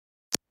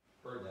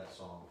that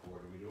song before.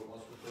 Did we do it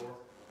once before?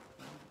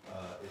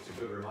 It's a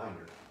good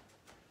reminder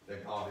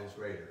that God is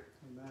greater.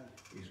 Amen.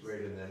 He's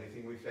greater than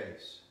anything we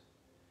face.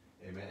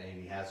 Amen.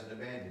 And He hasn't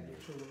abandoned you.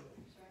 Absolutely.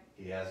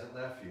 He hasn't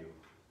left you.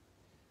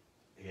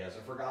 He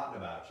hasn't forgotten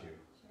about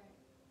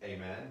you.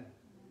 Amen.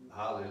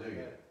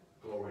 Hallelujah.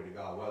 Glory to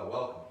God. Well,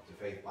 welcome to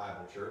Faith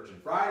Bible Church.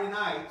 And Friday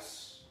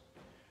nights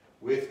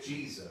with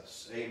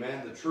Jesus.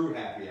 Amen. The true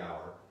happy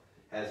hour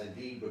has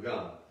indeed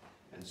begun.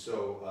 And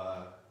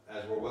so,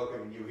 as we're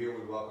welcoming you here,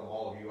 we welcome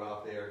all of you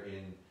out there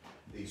in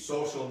the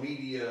social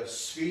media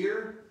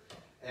sphere.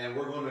 And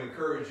we're going to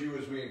encourage you,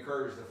 as we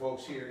encourage the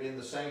folks here in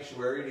the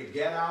sanctuary, to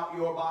get out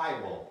your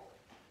Bible.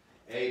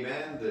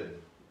 Amen. The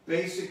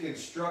basic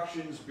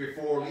instructions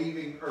before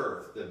leaving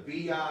earth. The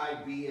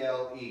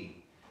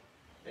B-I-B-L-E.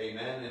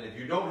 Amen. And if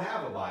you don't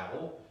have a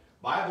Bible,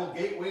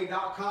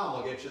 BibleGateway.com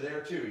will get you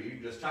there too. You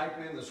just type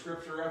in the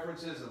scripture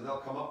references and they'll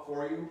come up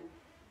for you.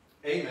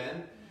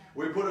 Amen.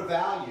 We put a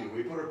value,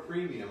 we put a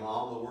premium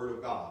on the Word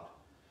of God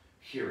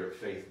here at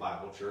Faith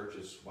Bible Church.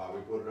 Is why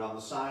we put it on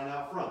the sign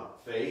out front.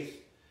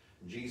 Faith.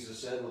 Jesus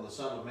said, when the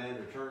Son of Man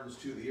returns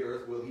to the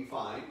earth, will He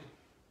find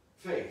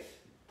faith?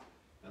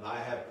 And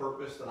I have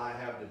purposed and I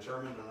have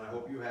determined, and I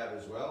hope you have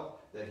as well,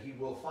 that He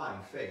will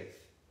find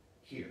faith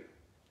here.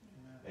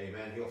 Amen.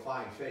 Amen. He'll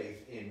find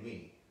faith in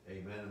me.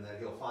 Amen. And that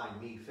He'll find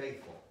me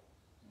faithful.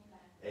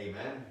 Amen.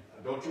 Amen.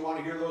 Don't you want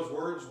to hear those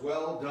words?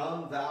 Well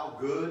done, thou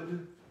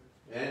good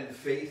and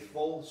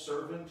faithful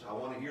servant. I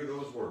want to hear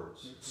those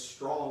words. It's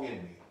strong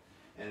in me.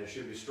 And it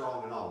should be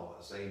strong in all of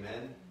us.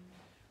 Amen.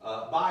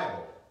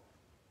 Bible.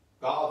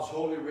 God's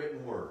holy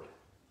written word.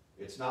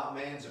 It's not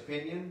man's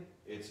opinion.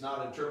 It's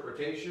not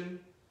interpretation.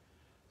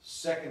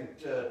 2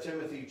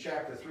 Timothy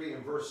chapter 3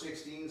 and verse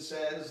 16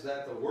 says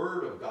that the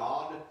word of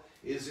God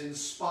is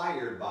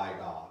inspired by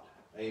God.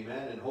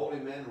 Amen. And holy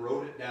men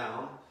wrote it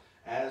down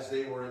as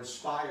they were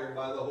inspired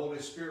by the Holy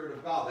Spirit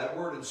of God. That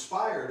word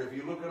inspired, if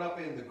you look it up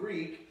in the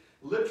Greek,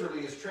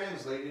 literally is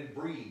translated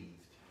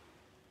breathed.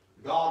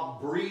 God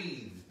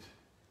breathed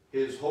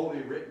His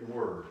holy written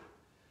word,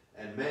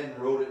 and men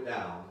wrote it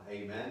down.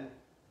 Amen.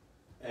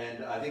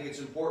 And I think it's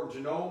important to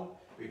know,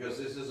 because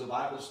this is a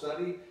Bible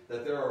study,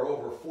 that there are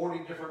over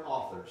 40 different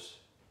authors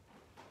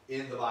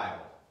in the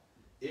Bible.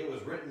 It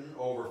was written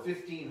over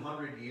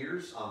 1,500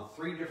 years on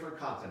 3 different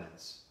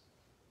continents.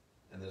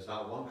 And there's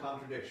not one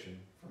contradiction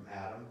from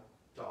Adam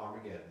to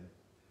Armageddon,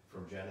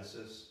 from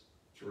Genesis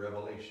to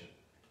Revelation.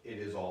 It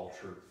is all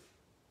truth.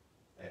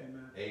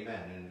 Amen.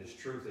 Amen. And it is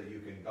truth that you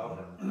can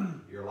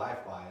govern your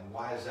life by. And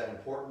why is that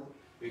important?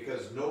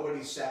 Because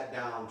nobody sat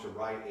down to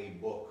write a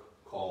book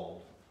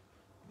called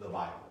the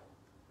Bible.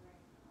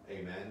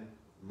 Amen.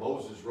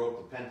 Moses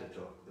wrote the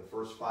Pentateuch, the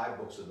first 5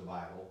 books of the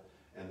Bible,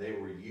 and they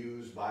were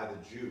used by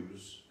the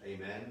Jews.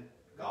 Amen.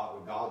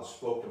 God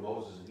spoke to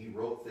Moses and he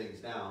wrote things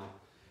down,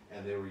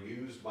 and they were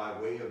used by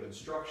way of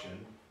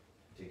instruction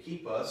to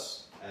keep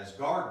us as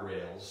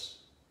guardrails,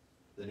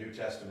 the New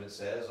Testament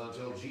says,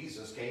 until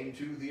Jesus came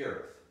to the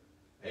earth.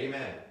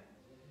 Amen.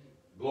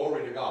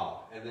 Glory to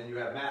God. And then you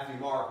have Matthew,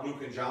 Mark,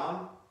 Luke, and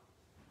John.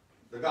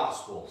 The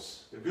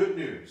Gospels. The good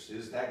news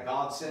is that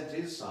God sent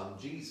His Son,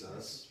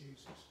 Jesus,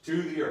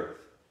 to the earth.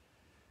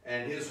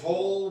 And His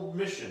whole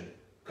mission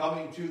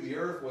coming to the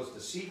earth was to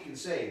seek and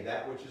save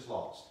that which is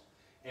lost,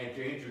 and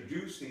to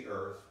introduce the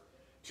earth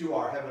to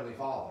our Heavenly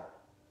Father.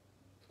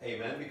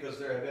 Amen. Because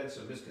there have been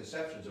some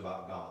misconceptions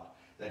about God.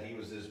 That He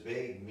was this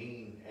big,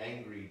 mean,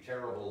 angry,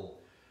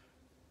 terrible,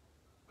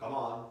 come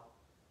on.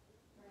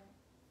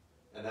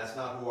 And that's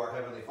not who our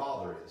Heavenly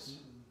Father is.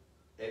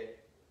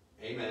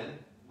 Amen.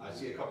 I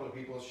see a couple of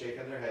people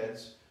shaking their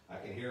heads. I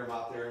can hear them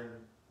out there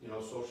in,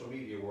 social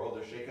media world.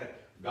 They're shaking.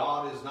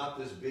 God is not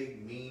this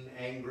big, mean,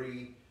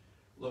 angry,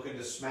 looking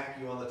to smack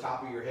you on the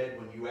top of your head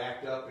when you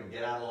act up and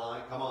get out of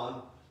line. Come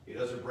on. He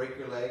doesn't break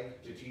your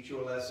leg to teach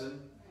you a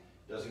lesson.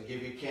 Doesn't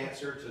give you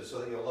cancer so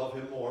that you'll love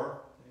Him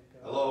more.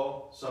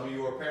 Hello? Some of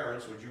you are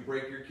parents. Would you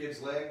break your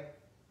kid's leg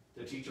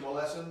to teach them a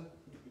lesson?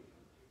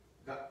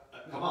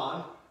 Come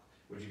on.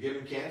 Would you give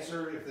them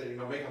cancer if they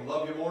make them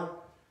love you more?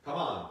 Come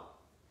on.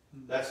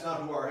 That's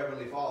not who our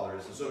Heavenly Father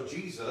is. And so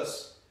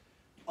Jesus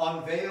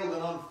unveiled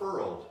and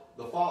unfurled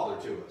the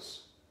Father to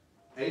us.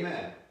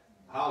 Amen.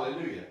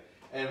 Hallelujah.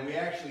 And we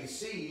actually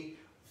see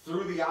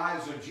through the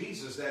eyes of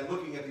Jesus, then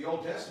looking at the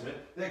Old Testament,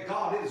 that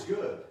God is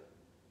good.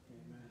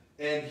 Amen.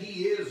 And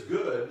He is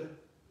good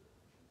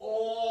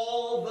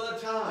all the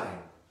time.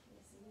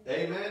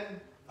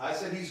 Amen. I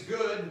said He's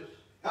good.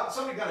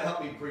 Somebody got to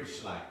help me preach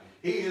tonight.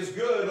 He is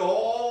good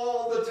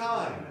all the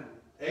time.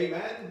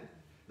 Amen.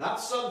 Not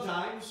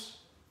sometimes.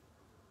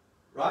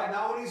 Right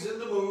now when He's in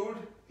the mood,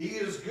 He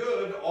is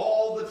good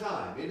all the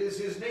time. It is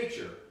His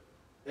nature.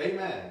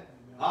 Amen.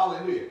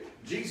 Hallelujah.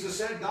 Jesus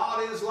said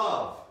God is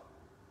love.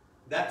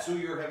 That's who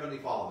your Heavenly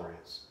Father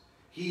is.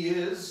 He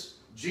is,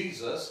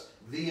 Jesus,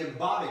 the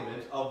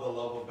embodiment of the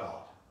love of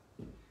God.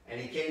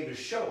 And He came to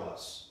show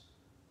us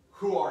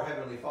who our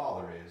Heavenly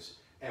Father is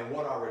and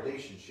what our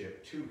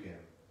relationship to Him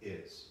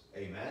is.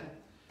 Amen.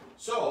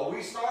 So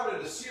we started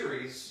a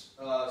series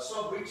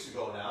some weeks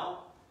ago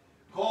now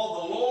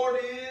called The Lord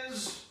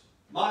is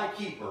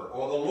keeper,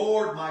 or the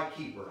Lord my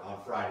keeper on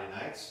Friday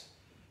nights.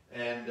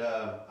 And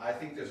I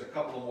think there's a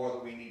couple more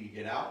that we need to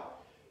get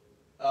out.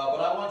 But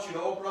I want you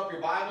to open up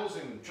your Bibles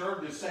and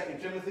turn to 2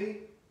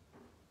 Timothy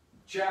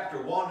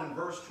chapter 1 and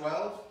verse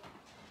 12.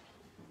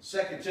 2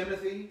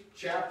 Timothy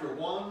chapter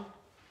 1,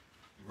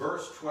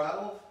 verse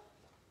 12.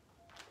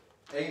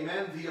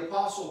 Amen. The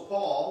Apostle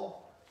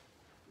Paul,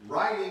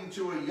 writing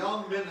to a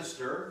young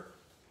minister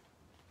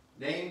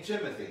named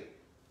Timothy.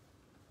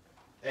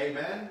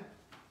 Amen.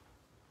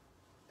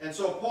 And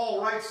so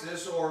Paul writes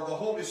this, or the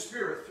Holy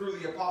Spirit through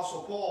the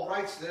Apostle Paul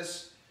writes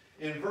this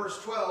in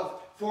verse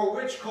 12, "For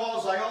which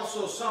cause I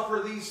also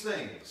suffer these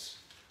things.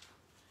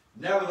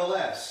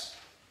 Nevertheless,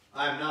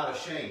 I am not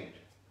ashamed."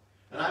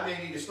 And I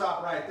may need to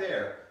stop right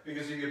there,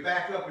 because if you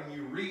back up and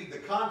you read the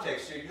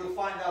context here, you'll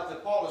find out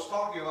that Paul is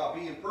talking about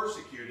being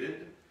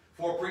persecuted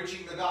for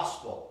preaching the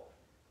gospel.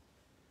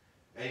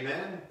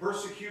 Amen.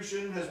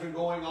 Persecution has been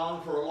going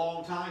on for a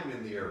long time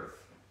in the earth.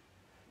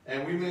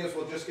 And we may as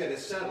well just get it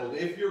settled.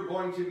 If you're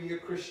going to be a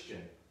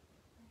Christian,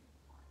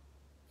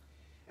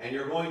 and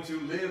you're going to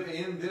live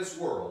in this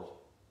world,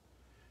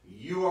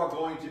 you are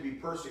going to be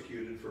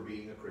persecuted for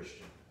being a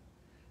Christian.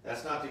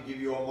 That's not to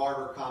give you a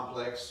martyr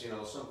complex. You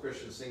know, some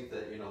Christians think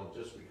that, you know,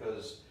 just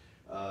because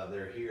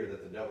they're here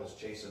that the devil's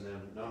chasing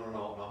them. No, no,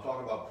 no. I'm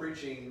talking about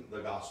preaching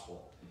the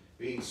gospel.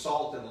 Being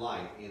salt and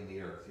light in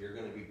the earth. You're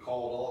going to be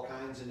called all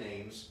kinds of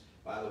names.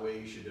 By the way,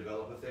 you should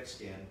develop a thick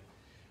skin.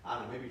 I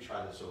don't know, maybe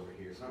try this over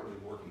here. It's not really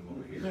working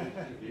over here.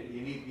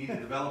 You need to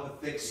develop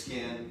a thick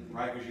skin,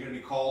 right? Because you're going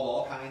to be called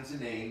all kinds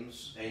of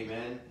names.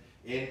 Amen.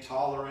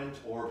 Intolerant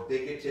or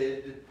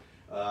bigoted.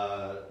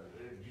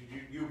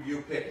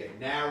 You pick it.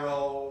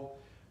 Narrow,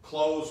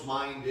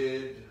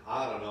 closed-minded.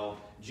 I don't know.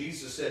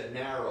 Jesus said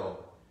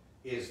narrow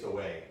is the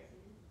way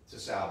to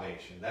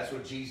salvation. That's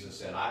what Jesus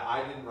said.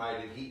 I didn't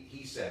write it.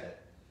 He said it.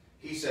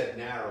 He said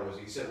narrow is.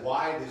 He said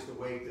wide is the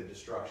way to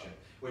destruction.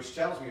 Which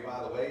tells me,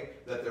 by the way,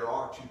 that there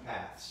are two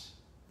paths.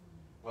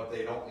 But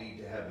they don't lead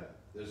to heaven.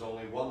 There's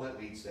only one that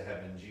leads to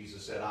heaven.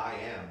 Jesus said, I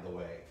am the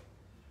way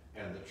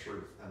and the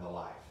truth and the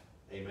life.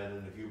 Amen.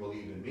 And if you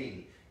believe in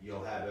me,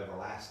 you'll have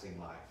everlasting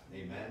life.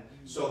 Amen.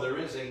 So there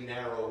is a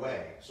narrow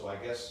way. So I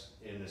guess,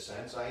 in a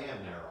sense, I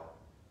am narrow.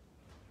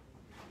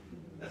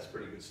 That's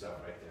pretty good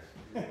stuff right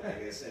there.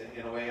 I guess,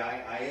 in a way,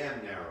 I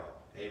am narrow.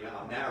 Amen.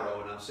 I'm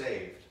narrow and I'm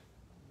saved.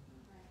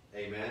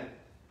 Amen.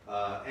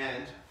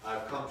 And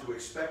I've come to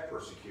expect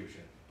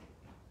persecution.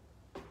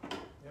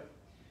 Yep.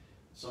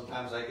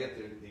 Sometimes I get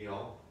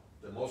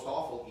the most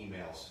awful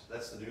emails.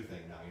 That's the new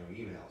thing now,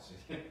 emails.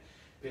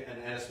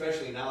 and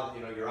especially now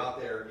that, you're out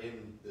there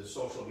in the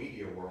social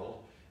media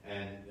world,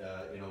 and,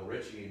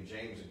 Richie and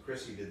James and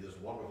Chrissy did this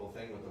wonderful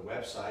thing with the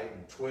website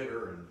and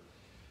Twitter and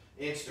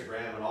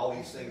Instagram and all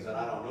these things that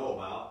I don't know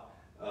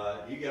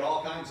about. You get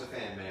all kinds of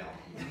fan mail.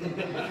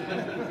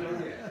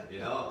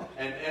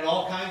 and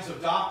all kinds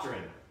of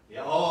doctrine.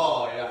 Yeah,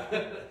 oh, yeah.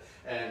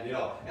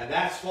 and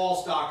that's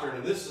false doctrine,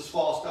 and this is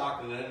false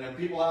doctrine, and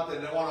people out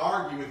there that want to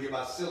argue with you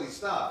about silly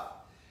stuff,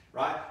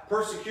 right?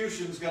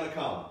 Persecution's going to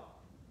come.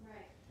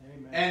 Right.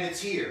 Amen. And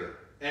it's here,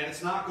 and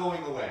it's not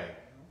going away.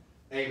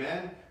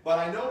 Amen? But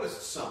I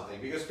noticed something,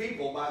 because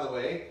people, by the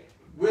way,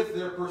 with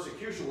their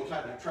persecution will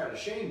try to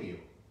shame you.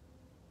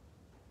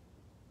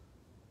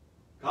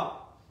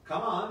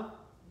 Come on.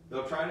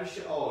 They'll try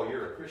to oh,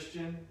 you're a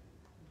Christian?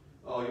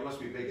 Oh, you must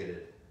be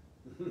bigoted.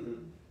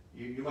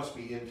 You must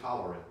be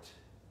intolerant.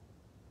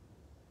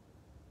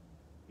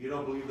 You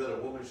don't believe that a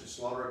woman should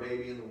slaughter a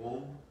baby in the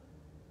womb?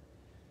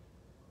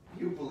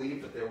 You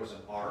believe that there was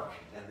an ark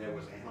and there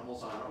was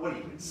animals on it? What are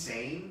you,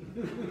 insane?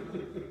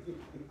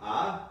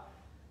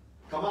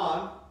 Come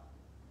on.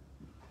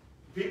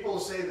 People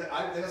say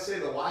that they'll say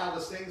the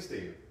wildest things to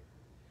you.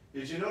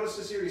 Did you notice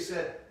this here? He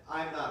said,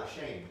 I'm not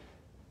ashamed.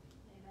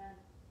 Amen.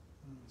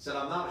 He said,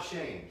 I'm not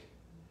ashamed.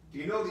 Do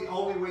you know the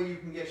only way you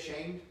can get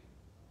shamed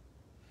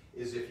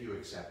is if you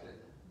accept it?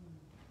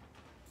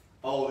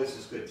 Oh, this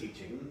is good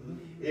teaching.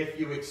 If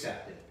you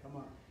accept it. Come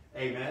on.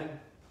 Amen.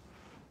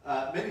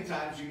 Many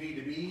times you need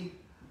to be,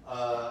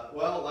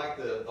 like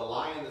the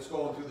lion that's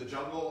going through the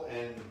jungle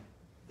and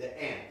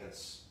the ant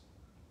that's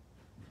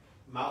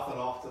mouthing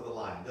off to the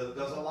lion.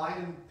 Does a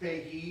lion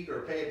pay heed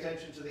or pay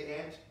attention to the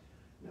ant?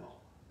 No.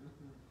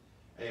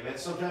 Amen.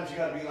 Sometimes you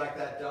got to be like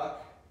that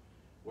duck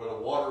where the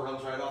water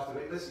runs right off the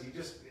bait. Listen,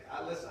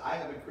 I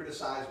have been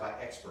criticized by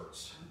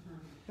experts.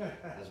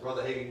 As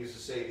Brother Hagin used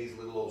to say, these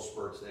little old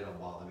spurts, they don't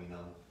bother me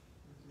none.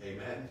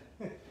 Amen.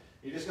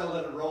 You just got to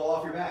let it roll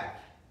off your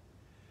back.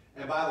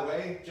 And by the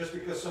way, just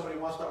because somebody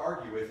wants to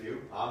argue with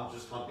you, I'm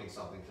just hunting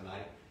something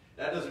tonight,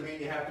 that doesn't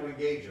mean you have to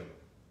engage them.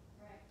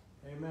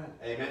 Right. Amen.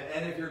 Amen.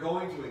 And if you're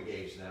going to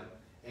engage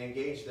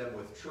them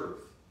with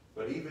truth.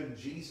 But even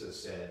Jesus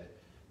said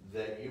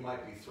that you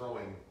might be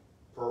throwing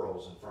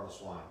pearls in front of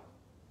swine.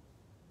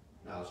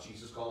 Now, is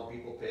Jesus calling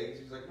people pigs?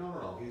 He's like, no.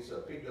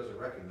 A pig doesn't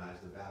recognize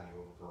the value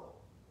of a pearl.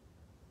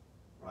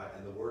 Right?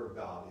 And the Word of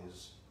God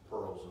is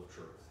pearls of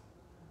truth.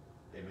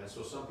 Amen.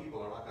 So some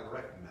people are not going to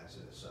recognize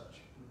it as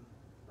such.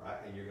 Right?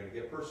 And you're going to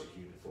get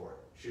persecuted for it.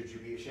 Should you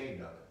be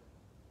ashamed of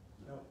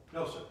it? No.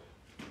 No, sir.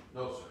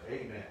 No, sir.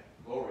 Amen.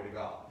 Glory to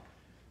God.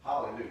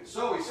 Hallelujah.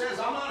 So he says,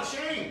 I'm not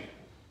ashamed.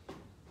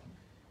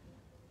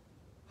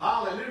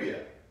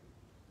 Hallelujah.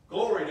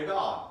 Glory to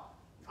God.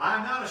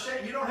 I'm not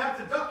ashamed. You don't have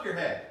to duck your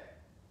head.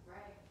 Right.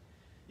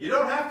 You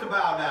don't have to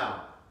bow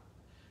down.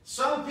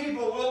 Some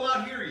people will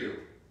not hear you.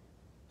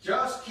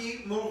 Just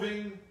keep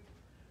moving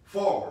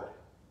forward.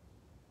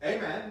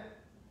 Amen.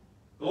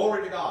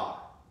 Glory to God.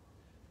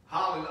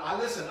 Hallelujah.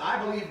 Listen,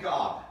 I believe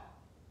God.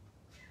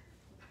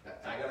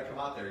 I got to come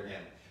out there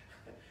again.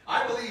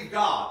 I believe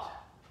God.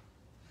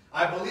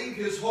 I believe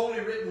His holy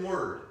written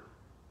word.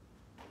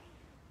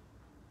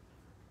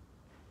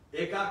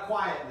 It got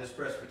quiet in this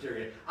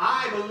Presbyterian.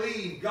 I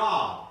believe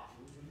God.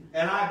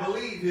 And I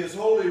believe His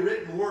holy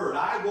written word.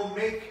 I will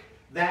make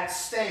that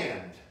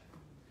stand.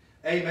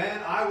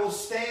 Amen. I will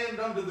stand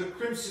under the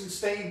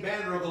crimson-stained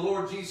banner of the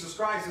Lord Jesus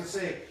Christ and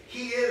say,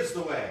 He is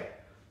the way.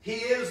 He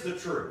is the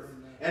truth.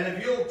 And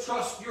if you'll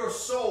trust your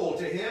soul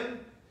to Him,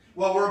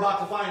 well, we're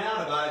about to find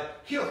out about it.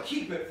 He'll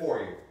keep it for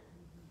you.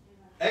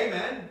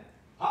 Amen.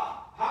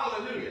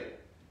 Hallelujah.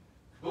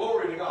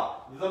 Glory to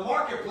God. The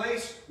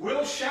marketplace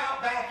will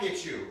shout back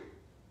at you.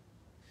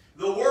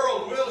 The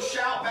world will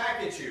shout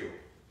back at you.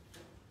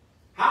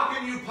 How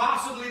can you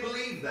possibly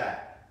believe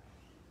that?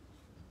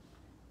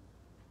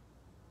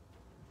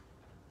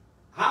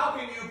 How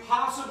can you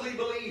possibly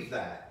believe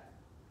that?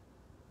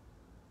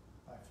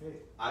 By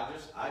faith.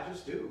 I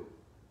just do.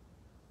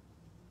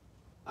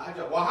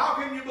 Well, how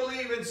can you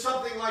believe in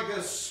something like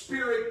a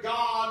spirit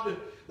God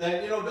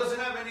that doesn't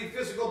have any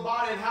physical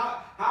body? And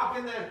how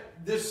can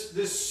this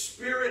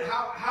spirit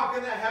how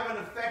can that have an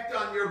effect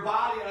on your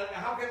body?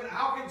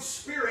 How can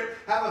spirit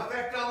have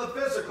effect on the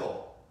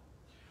physical?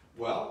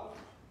 Well,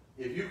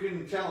 if you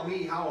can tell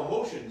me how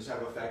emotions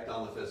have effect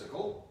on the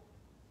physical,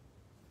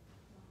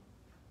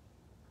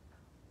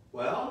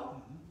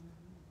 well,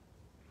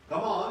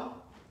 come on.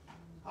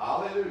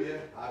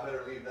 Hallelujah. I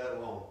better leave that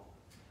alone.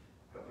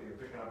 A couple of you are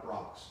picking up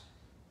rocks.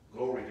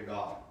 Glory to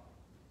God.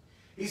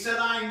 He said,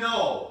 I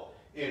know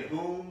in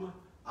whom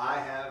I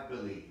have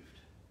believed.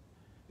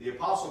 The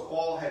Apostle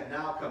Paul had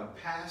now come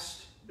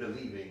past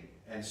believing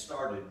and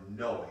started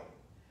knowing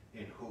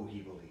in who he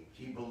believed.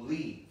 He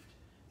believed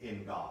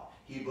in God.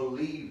 He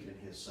believed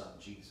in His Son,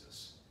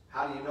 Jesus.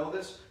 How do you know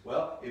this?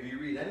 Well, if you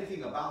read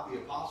anything about the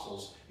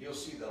apostles, you'll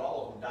see that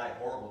all of them died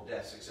horrible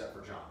deaths except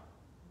for John.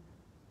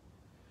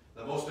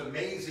 The most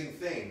amazing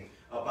thing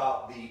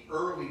about the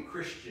early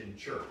Christian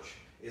church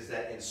is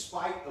that in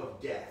spite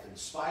of death, in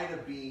spite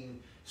of being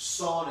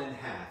sawn in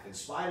half, in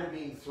spite of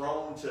being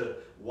thrown to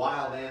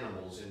wild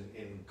animals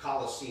in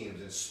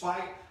colosseums, in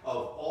spite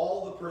of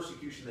all the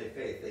persecution they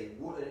faced,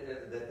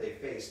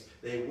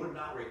 they would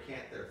not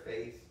recant their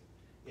faith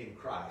in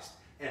Christ.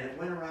 And it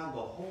went around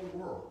the whole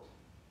world.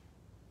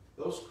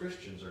 Those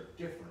Christians are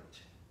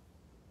different.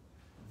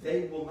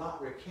 They will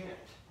not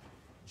recant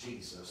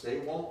Jesus. They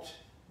won't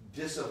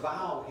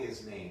disavow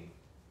His name,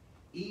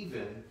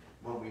 even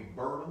when we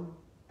burn them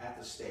at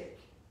the stake,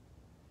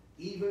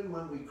 even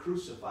when we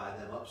crucify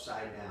them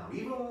upside down,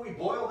 even when we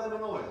boil them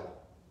in oil,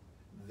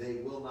 they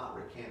will not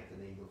recant the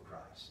name of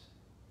Christ.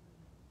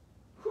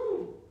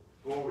 Whew.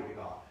 Glory to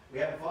God. We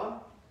having fun?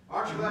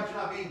 Aren't you glad you're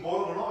not being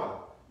boiled in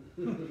oil?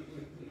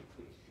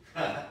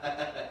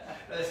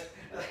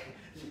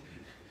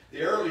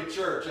 The early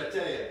church, I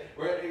tell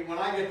you, when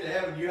I get to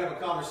heaven, you have a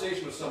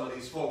conversation with some of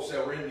these folks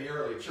that were in the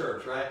early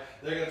church, right?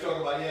 They're going to talk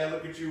about, yeah,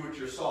 look at you with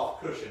your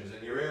soft cushions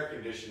and your air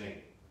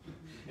conditioning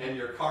and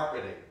your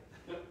carpeting.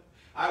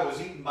 I was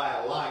eaten by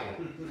a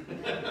lion.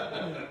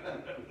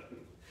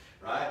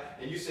 Right?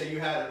 And you say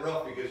you had it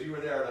rough because you were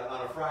there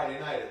on a Friday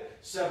night at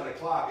 7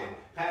 o'clock and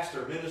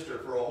pastor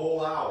ministered for a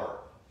whole hour.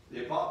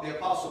 The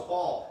Apostle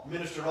Paul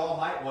ministered all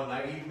night one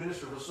night. He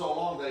ministered for so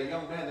long that a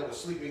young man that was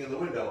sleeping in the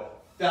window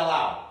fell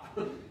out.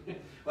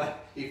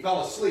 But he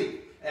fell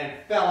asleep and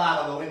fell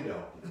out of the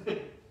window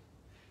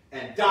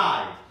and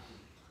died.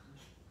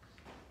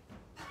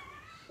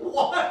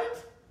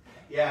 What?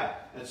 Yeah.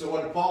 And so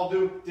what did Paul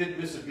do? Didn't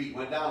miss a beat.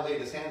 Went down,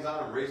 laid his hands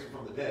on him, raised him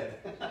from the dead.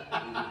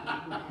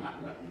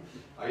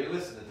 Are you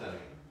listening to me?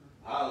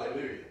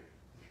 Hallelujah.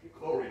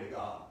 Glory to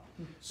God.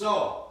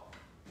 So,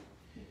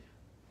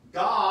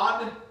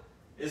 God,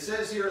 it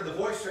says here in the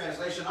Voice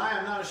translation, I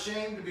am not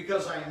ashamed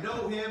because I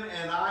know Him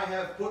and I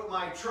have put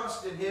my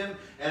trust in Him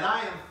and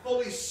I am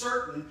fully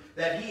certain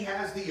that He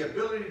has the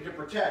ability to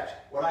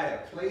protect what I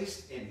have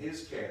placed in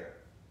His care.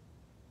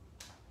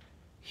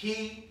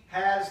 He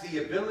has the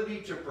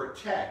ability to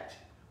protect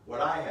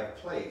what I have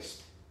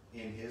placed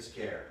in His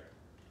care.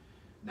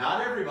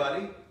 Not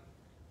everybody,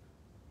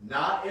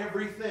 not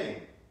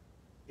everything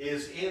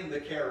is in the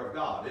care of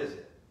God, is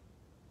it?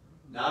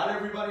 Not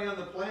everybody on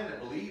the planet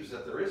believes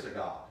that there is a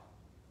God.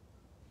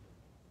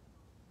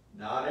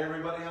 Not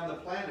everybody on the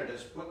planet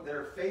has put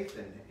their faith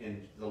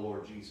in the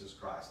Lord Jesus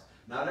Christ.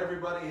 Not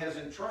everybody has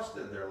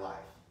entrusted their life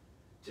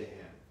to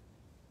Him.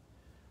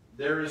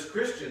 There is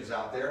Christians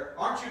out there.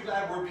 Aren't you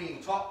glad we're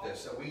being taught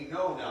this, that we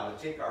know now to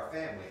take our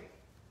family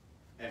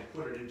and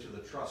put it into the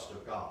trust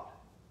of God?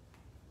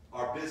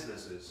 Our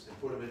businesses and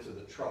put them into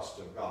the trust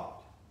of God.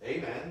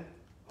 Amen.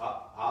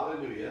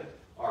 Hallelujah.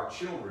 Our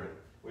children,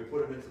 we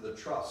put them into the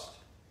trust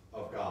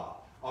of God.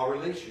 Our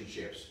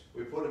relationships,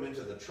 we put them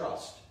into the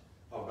trust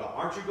of God.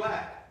 Aren't you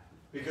glad?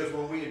 Because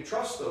when we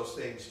entrust those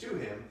things to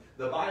Him,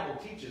 the Bible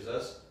teaches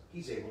us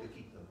He's able to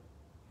keep them.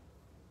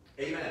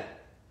 Amen.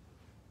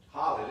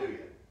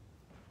 Hallelujah.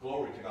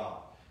 Glory to God.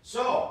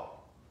 So,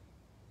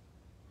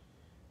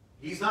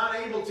 He's not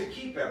able to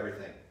keep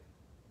everything.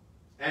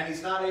 And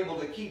He's not able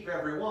to keep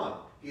everyone.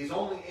 He's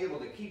only able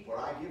to keep what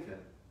I give Him.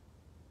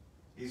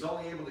 He's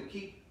only able to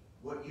keep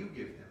what you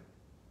give Him.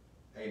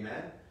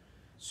 Amen?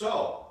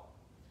 So,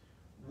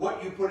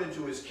 what you put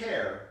into His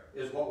care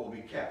is what will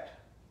be kept.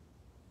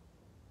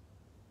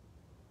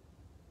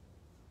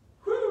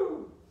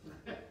 Whew!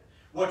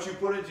 What you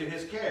put into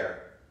His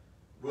care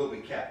will be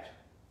kept.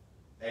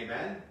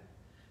 Amen?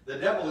 The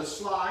devil is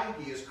sly,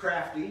 he is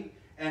crafty,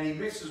 and he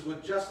mixes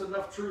with just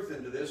enough truth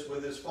into this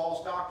with his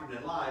false doctrine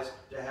and lies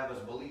to have us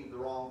believe the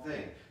wrong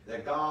thing.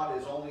 That God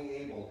is only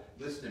able,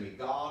 listen to me,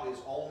 God is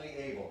only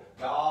able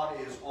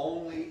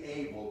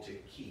to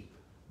keep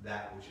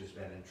that which has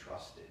been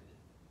entrusted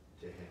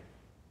to Him.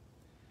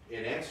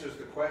 It answers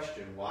the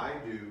question, why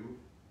do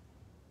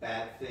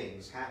bad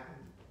things happen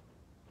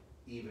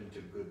even to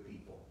good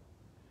people?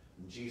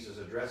 And Jesus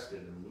addressed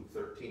it in Luke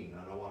 13.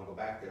 I don't want to go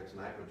back there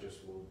tonight, but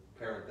just will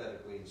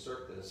parenthetically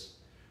insert this.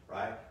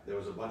 Right? There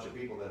was a bunch of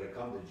people that had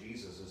come to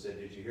Jesus and said,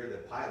 did you hear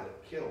that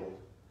Pilate killed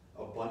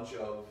a bunch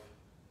of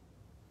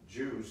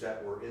Jews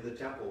that were in the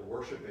temple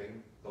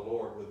worshiping the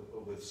Lord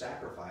with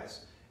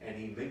sacrifice, and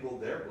he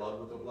mingled their blood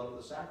with the blood of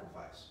the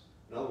sacrifice?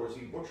 In other words,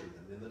 he butchered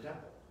them in the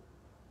temple.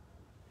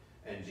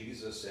 And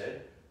Jesus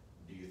said,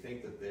 do you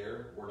think that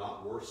there were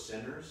not worse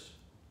sinners?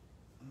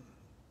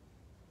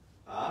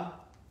 Huh?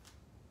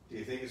 Do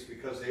you think it's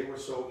because they were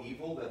so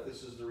evil that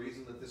this is the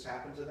reason that this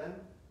happened to them?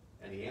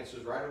 And he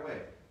answers right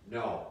away,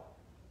 no,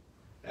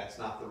 that's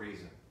not the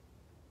reason.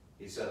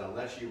 He said,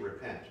 unless you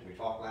repent. We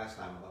talked last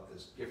time about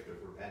this gift of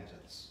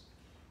repentance.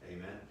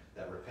 Amen.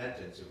 That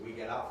repentance, if we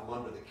get out from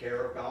under the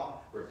care of God,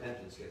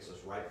 repentance gets us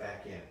right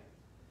back in.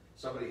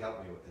 Somebody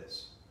help me with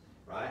this.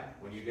 Right?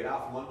 When you get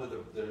out from under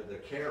the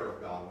care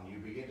of God, when you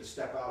begin to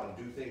step out and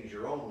do things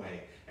your own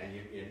way, and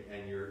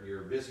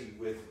you're busy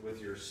with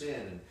your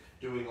sin and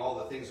doing all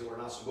the things that we're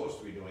not supposed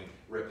to be doing,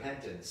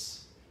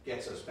 repentance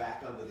gets us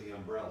back under the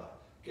umbrella,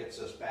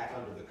 gets us back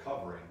under the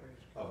covering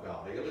of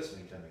God. Are you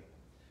listening to me?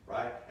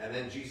 Right? And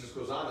then Jesus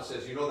goes on and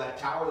says, you know that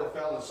tower that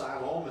fell in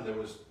Siloam and there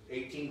was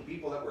 18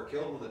 people that were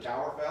killed when the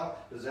tower fell?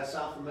 Does that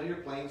sound familiar?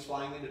 Planes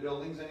flying into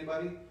buildings,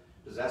 anybody?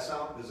 Does that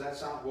sound,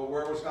 well,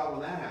 where was God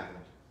when that happened?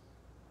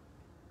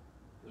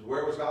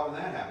 Where was God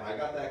when that happened? I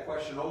got that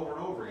question over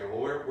and over again.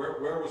 Well,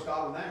 where was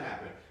God when that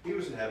happened? He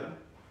was in heaven.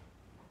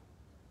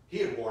 He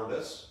had warned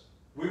us.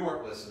 We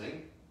weren't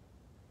listening.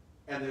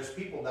 And there's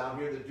people down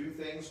here that do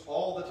things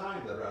all the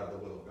time that are out of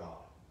the will of God.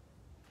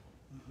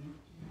 Mm-hmm.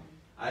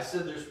 I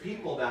said there's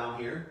people down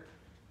here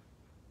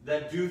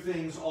that do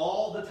things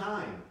all the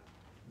time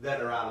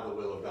that are out of the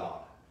will of God.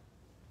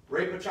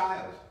 Rape a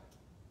child.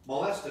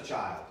 Molest a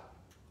child.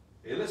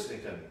 Are you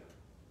listening to me?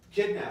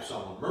 Kidnap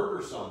someone.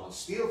 Murder someone.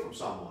 Steal from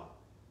someone.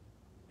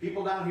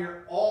 People down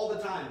here all the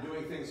time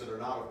doing things that are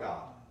not of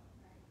God.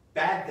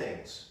 Bad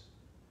things.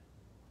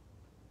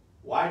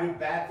 Why do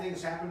bad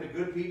things happen to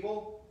good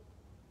people?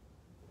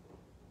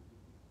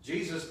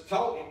 Jesus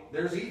told you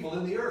there's evil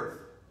in the earth.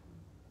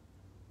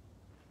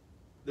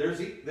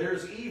 There's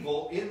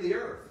evil in the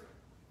earth.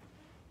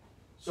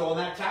 So when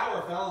that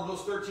tower fell and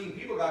those 13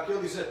 people got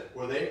killed, he said,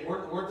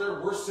 weren't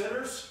there worse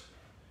sinners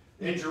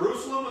in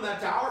Jerusalem when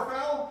that tower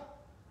fell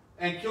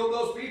and killed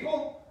those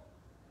people?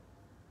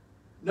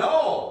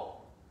 No.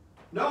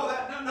 No,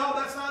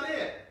 that's not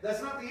it.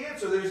 That's not the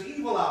answer. There's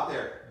evil out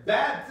there.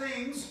 Bad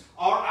things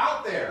are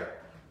out there.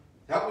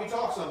 Help me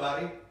talk,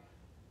 somebody.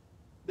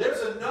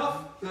 There's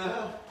enough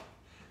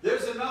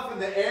in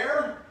the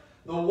air,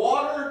 the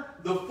water,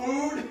 the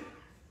food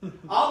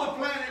on the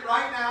planet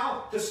right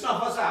now to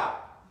snuff us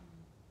out.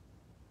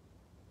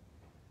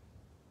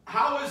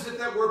 How is it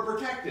that we're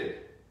protected?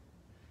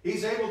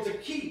 He's able to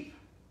keep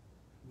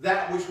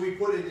that which we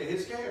put into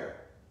His care.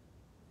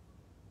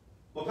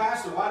 Well,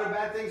 Pastor, why do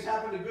bad things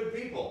happen to good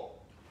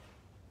people?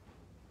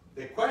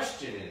 The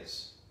question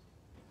is,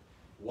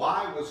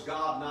 why was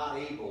God not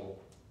able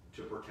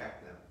to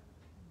protect them?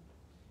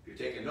 If you're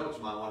taking notes,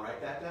 you might want to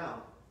write that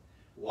down.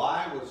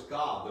 Why was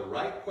God, the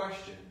right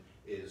question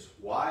is,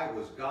 why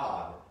was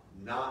God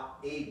not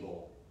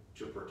able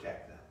to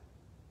protect them?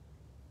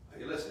 Are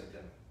you listening to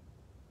me?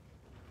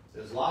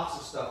 There's lots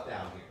of stuff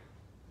down here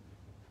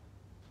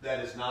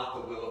that is not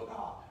the will of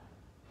God.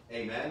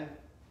 Amen?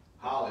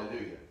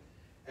 Hallelujah.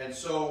 And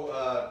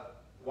so,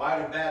 why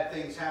do bad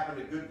things happen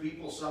to good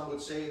people? Some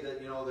would say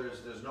that,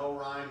 there's no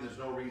rhyme, there's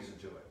no reason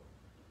to it.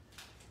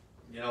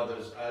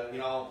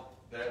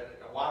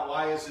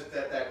 Why is it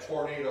that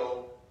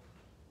tornado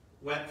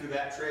went through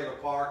that trailer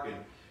park and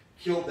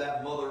killed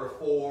that mother of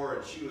 4,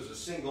 and she was a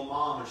single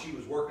mom, and she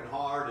was working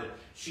hard, and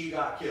she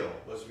got killed?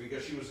 Was it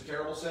because she was a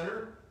terrible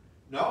sinner?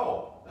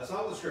 No, that's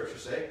not what the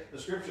Scriptures say. The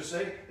Scriptures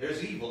say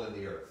there's evil in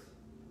the earth.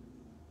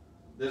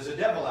 There's a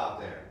devil out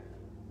there.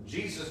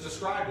 Jesus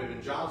described him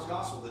in John's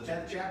Gospel, the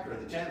 10th chapter,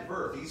 the 10th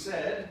verse.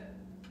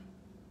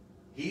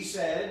 He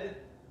said,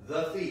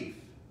 the thief.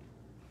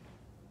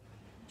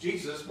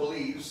 Jesus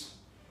believes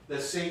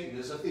that Satan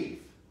is a thief.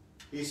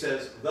 He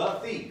says, the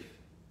thief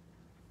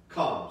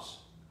comes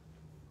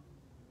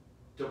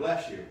to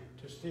bless you.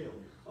 To steal.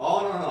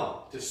 Oh,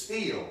 no. To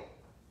steal,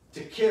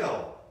 to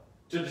kill,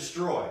 to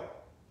destroy.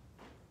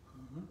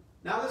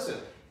 Now listen,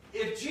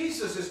 if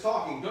Jesus is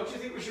talking, don't you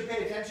think we should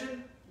pay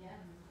attention? Yeah.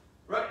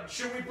 Right?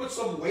 Should we put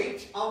some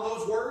weight on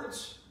those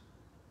words?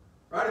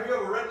 Right? If you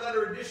have a red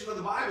letter edition of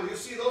the Bible, you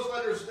see those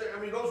letters,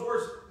 those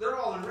words, they're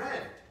all in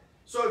red.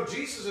 So if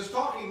Jesus is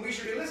talking, we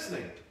should be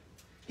listening.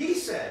 He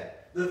said,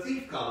 the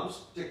thief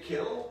comes to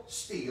kill,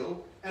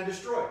 steal, and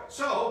destroy.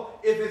 So,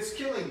 if it's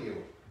killing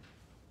you,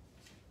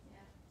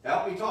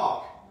 help me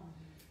talk.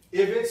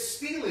 If it's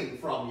stealing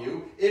from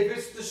you, if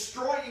it's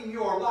destroying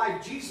your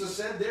life, Jesus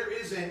said there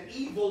is an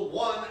evil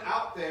one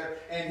out there,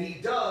 and he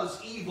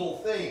does evil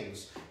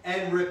things.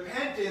 And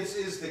repentance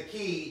is the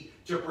key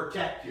to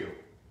protect you.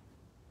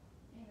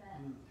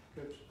 Amen.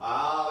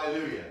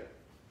 Hallelujah.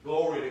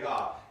 Glory to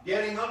God.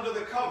 Getting under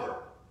the cover.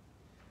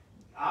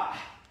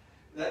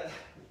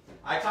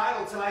 I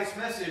titled tonight's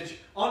message,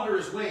 Under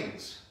His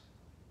Wings.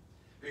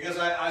 Because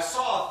I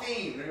saw a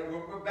theme.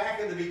 We're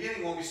back in the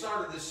beginning when we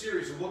started this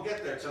series, and we'll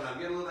get there tonight.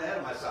 I'm getting a little ahead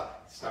of myself.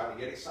 Starting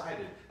to get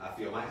excited. I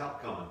feel my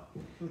help coming.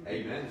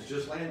 Amen. It's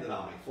just landed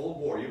on me. Full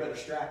bore. You better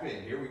strap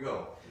in. Here we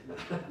go. You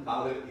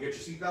get your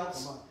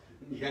seatbelts?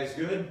 You guys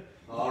good?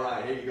 All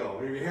right, here you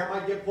go. Your hair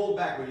might get pulled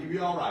back, but you'll be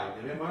all right.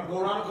 And it might go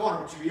around the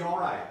corner, but you'll be all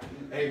right.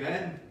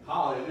 Amen.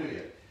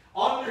 Hallelujah.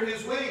 Under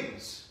His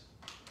wings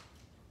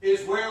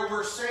is where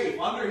we're safe.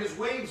 Under His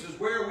wings is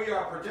where we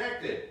are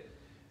protected.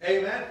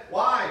 Amen.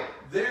 Why?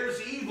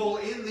 There's evil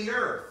in the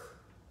earth.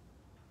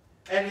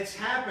 And it's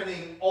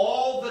happening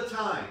all the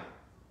time.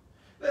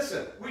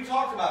 Listen, we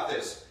talked about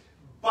this.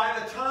 By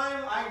the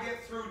time I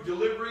get through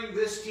delivering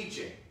this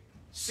teaching,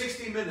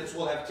 60 minutes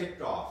will have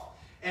ticked off.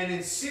 And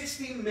in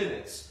 60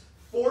 minutes,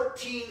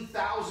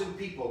 14,000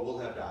 people will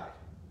have died.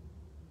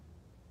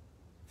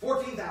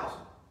 14,000.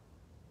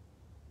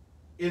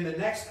 In the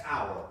next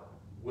hour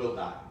will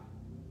die.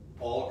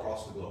 All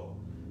across the globe.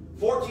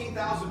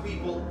 14,000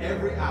 people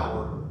every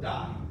hour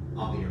die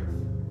on the earth.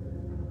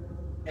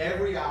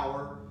 Every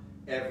hour,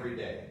 every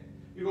day.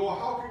 You go, well,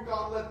 how can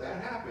God let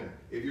that happen?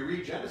 If you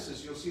read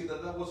Genesis, you'll see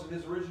that that wasn't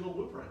His original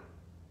blueprint.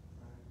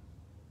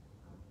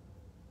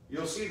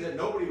 You'll see that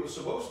nobody was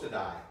supposed to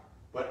die,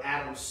 but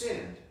Adam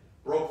sinned,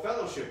 broke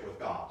fellowship with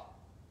God,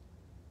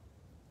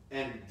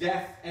 and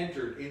death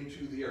entered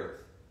into the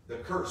earth. The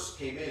curse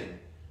came in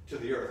to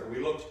the earth. And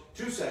we looked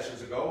 2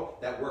 sessions ago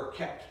that we're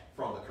kept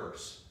from the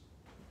curse.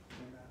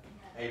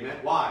 Amen.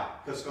 Why?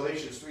 Because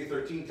Galatians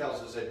 3:13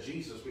 tells us that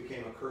Jesus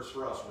became a curse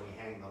for us when He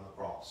hanged on the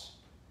cross.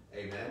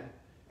 Amen.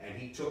 And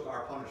He took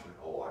our punishment.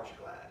 Oh, aren't you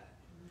glad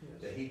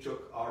that He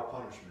took our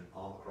punishment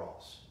on the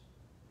cross?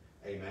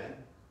 Amen.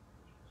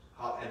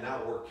 And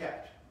now we're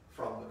kept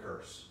from the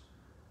curse.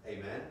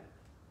 Amen.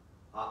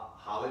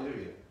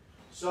 Hallelujah.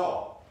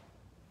 So,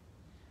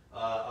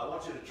 I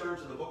want you to turn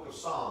to the book of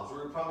Psalms.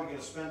 We're probably going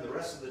to spend the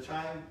rest of the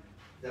time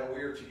that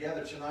we're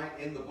together tonight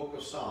in the book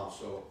of Psalms.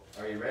 So,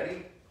 are you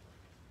ready?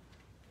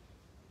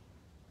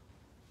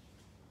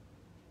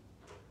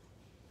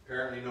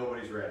 Apparently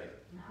nobody's ready.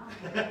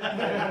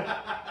 No.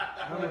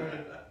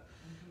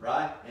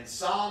 Right? In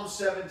Psalm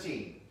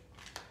 17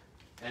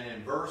 and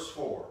in verse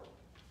 4.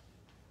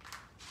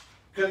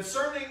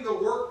 Concerning the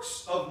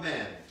works of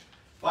men,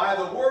 by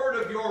the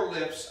word of your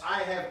lips,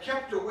 I have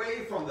kept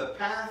away from the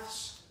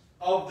paths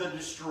of the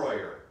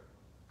destroyer.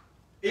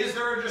 Is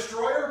there a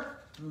destroyer?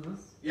 Mm-hmm.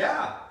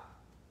 Yeah.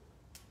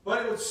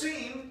 But it would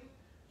seem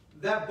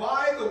that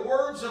by the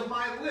words of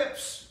my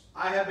lips,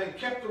 I have been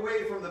kept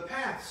away from the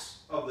paths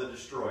of the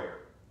destroyer.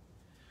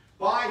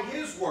 By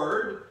His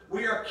word,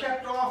 we are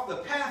kept off the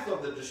path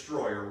of the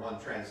destroyer, one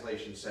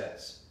translation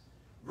says.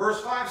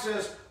 Verse 5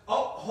 says,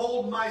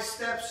 uphold my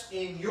steps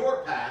in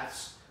your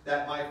paths,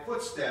 that my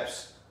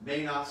footsteps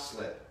may not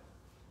slip.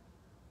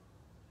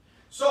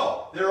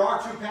 So, there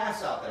are 2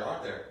 paths out there,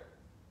 aren't there?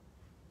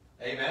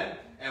 Amen?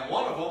 And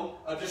one of them,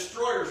 a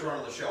destroyer's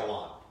running the show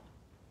on.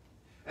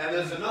 And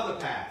there's another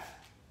path.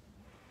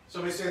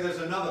 Somebody say there's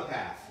another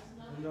path.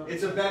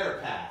 It's a better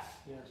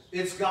path. Yes.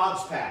 It's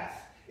God's path.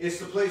 It's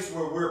the place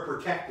where we're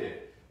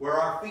protected, where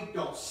our feet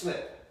don't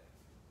slip,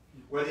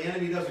 where the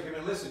enemy doesn't come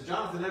in. Listen,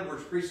 Jonathan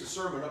Edwards preached a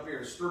sermon up here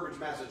in Sturbridge,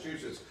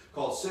 Massachusetts,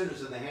 called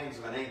Sinners in the Hands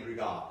of an Angry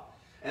God.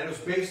 And it was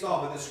based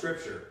off of this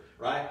scripture,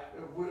 right?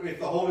 If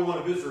the Holy One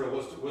of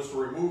Israel was to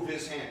remove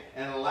His hand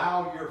and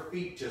allow your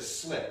feet to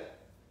slip.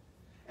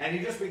 And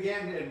he just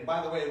began, and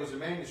by the way, it was a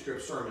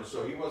manuscript sermon,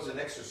 so he wasn't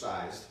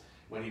exercised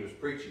when he was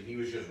preaching. He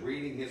was just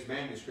reading his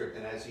manuscript,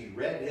 and as he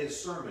read his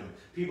sermon,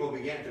 people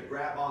began to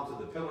grab onto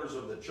the pillars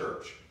of the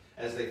church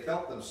as they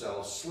felt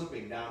themselves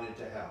slipping down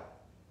into hell.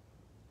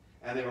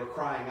 And they were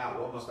crying out,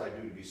 what must I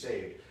do to be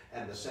saved?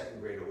 And the Second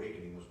Great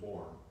Awakening was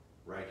born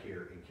right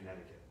here in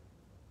Connecticut.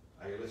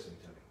 Are you listening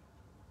to me?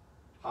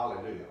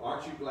 Hallelujah.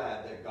 Aren't you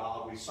glad that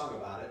God, we sung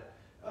about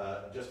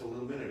it just a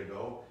little minute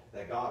ago,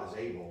 that God is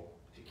able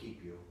to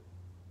keep you.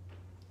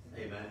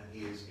 Amen.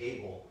 He is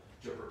able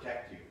to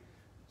protect you.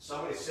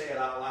 Somebody say it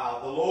out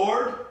loud. The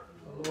Lord,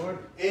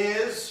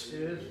 is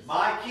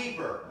my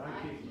keeper.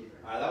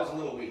 All right, that was a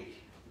little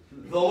weak.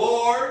 The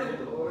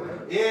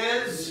Lord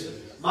is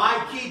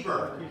my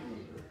keeper.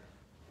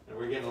 And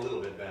we're getting a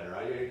little bit better.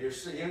 Right? You're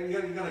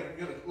going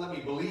to let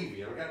me believe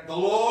you. The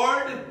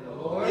Lord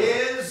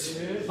is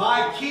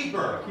my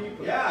keeper.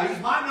 Yeah,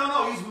 he's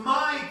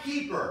my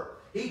keeper.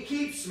 He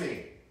keeps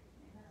me.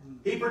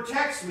 He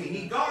protects me.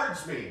 He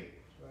guards me.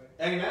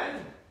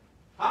 Amen.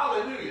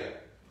 Hallelujah.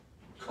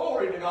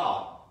 Glory to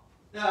God.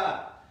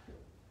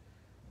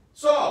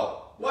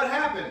 So, what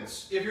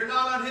happens if you're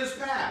not on his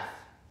path?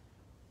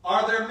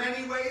 Are there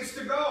many ways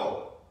to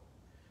go?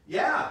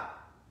 Yeah.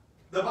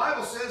 The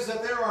Bible says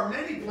that there are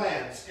many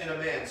plans in a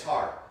man's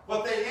heart,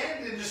 but they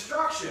end in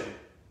destruction.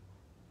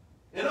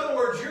 In other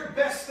words, your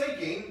best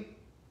thinking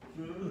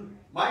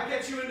might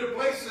get you into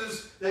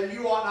places that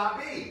you ought not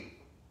be.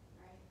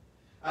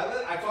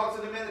 I talk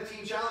to the men at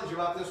Teen Challenge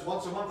about this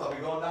once a month. I'll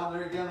be going down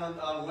there again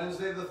on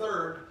Wednesday the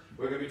 3rd.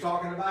 We're going to be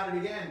talking about it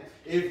again.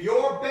 If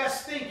your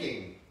best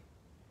thinking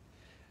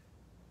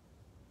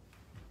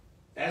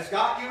has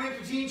got you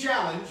into Teen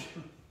Challenge,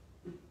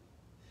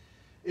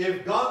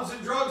 if guns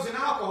and drugs and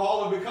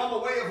alcohol have become a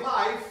way of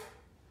life,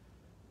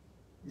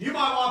 you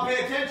might want to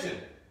pay attention.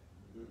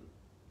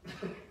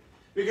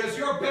 Because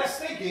your best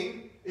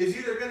thinking is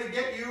either going to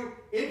get you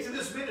into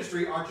this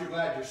ministry, aren't you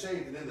glad you're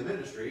saved and in the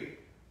ministry,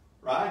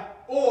 right?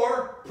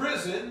 Or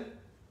prison,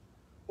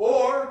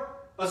 or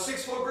a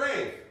 6-foot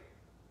grave.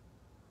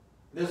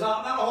 There's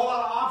not a whole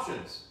lot of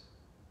options.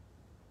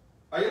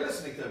 Are you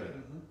listening to me?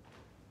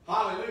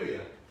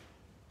 Hallelujah.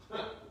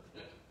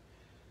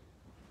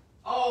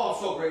 Oh,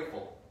 I'm so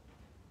grateful.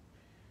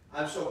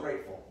 I'm so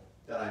grateful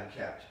that I'm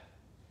kept. It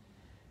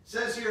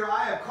says here,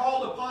 I have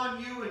called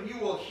upon you, and you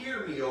will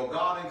hear me, O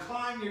God.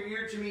 Incline your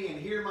ear to me and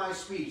hear my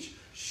speech.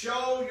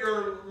 Show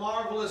your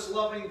marvelous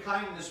loving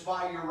kindness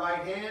by your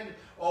right hand,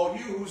 O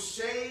you who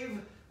save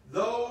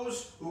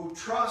those who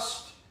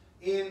trust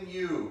in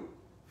you,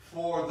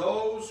 for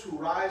those who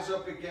rise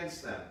up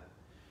against them.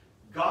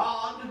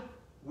 God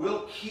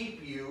will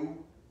keep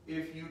you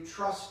if you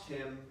trust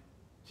him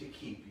to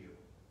keep you.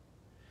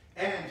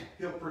 And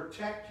he'll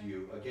protect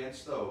you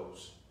against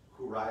those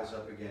who rise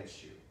up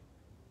against you.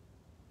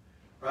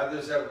 Right,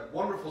 there's that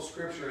wonderful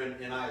scripture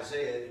in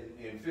Isaiah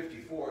in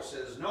 54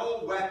 says,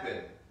 no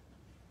weapon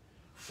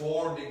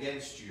formed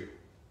against you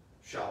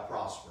shall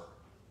prosper.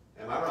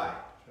 Am I right?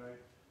 That's right.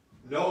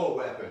 No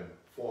weapon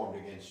formed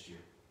against you.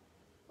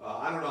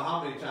 I don't know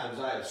how many times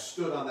I have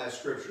stood on that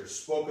scripture,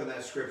 spoken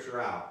that scripture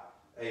out.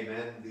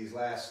 Amen. These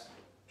last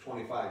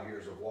 25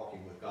 years of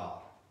walking with God.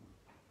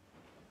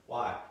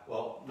 Why?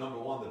 Well, number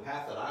one, the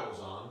path that I was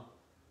on,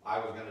 I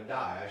was going to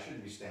die. I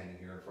shouldn't be standing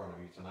here in front of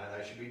you tonight.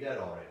 I should be dead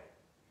already.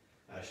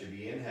 I should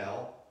be in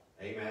hell.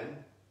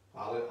 Amen.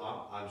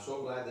 I'm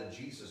so glad that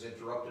Jesus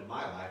interrupted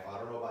my life. I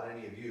don't know about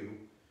any of you.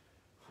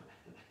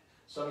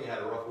 Some of you had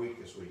a rough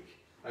week this week.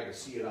 I can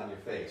see it on your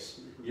face.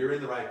 You're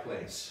in the right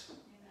place.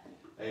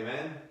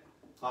 Amen.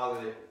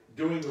 Hallelujah.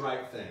 Doing the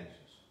right things.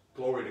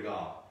 Glory to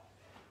God.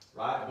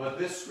 Right? But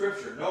this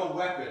scripture, no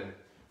weapon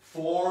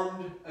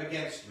formed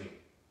against me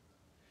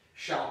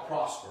shall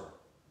prosper.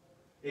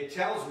 It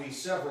tells me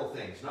several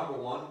things. Number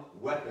one,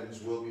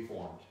 weapons will be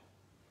formed.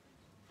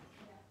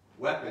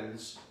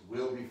 Weapons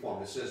will be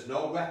formed. It says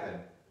no weapon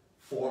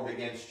formed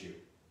against you.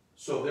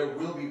 So there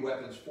will be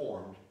weapons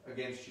formed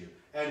against you.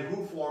 And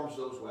who forms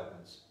those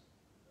weapons?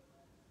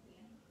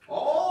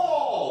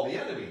 Oh, the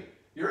enemy.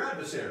 Your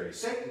adversary.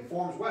 Satan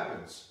forms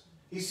weapons.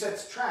 He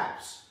sets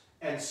traps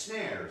and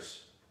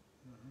snares.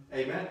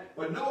 Amen.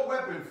 But no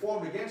weapon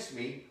formed against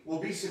me will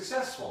be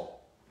successful.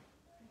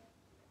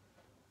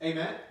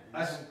 Amen.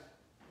 I said,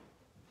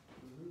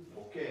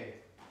 okay.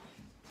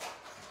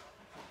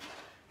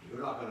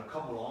 You're not going to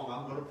come along.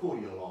 I'm going to pull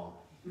you along.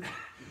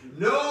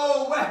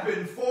 No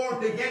weapon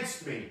formed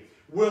against me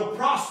will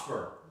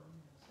prosper.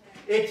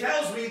 It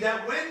tells me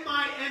that when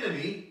my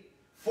enemy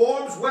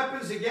forms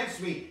weapons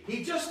against me,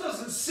 he just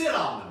doesn't sit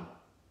on them.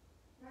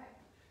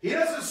 He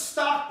doesn't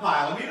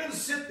stockpile them. He doesn't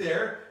sit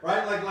there,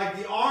 right, like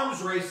the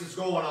arms race that's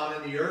going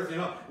on in the earth. You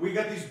know, we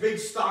got these big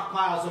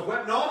stockpiles of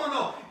weapons.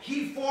 No.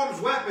 He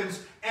forms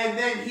weapons and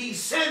then he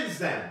sends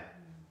them.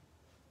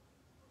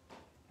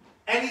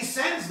 And he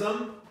sends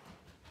them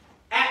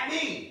at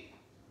me.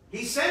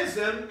 He sends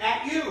them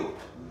at you.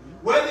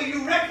 Whether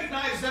you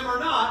recognize them or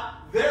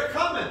not, they're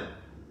coming.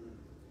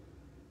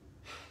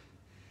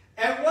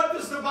 And what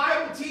does the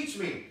Bible teach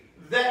me?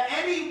 That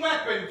any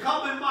weapon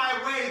coming my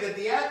way that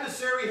the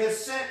adversary has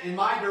sent in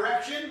my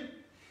direction,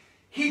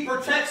 he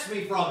protects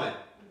me from it.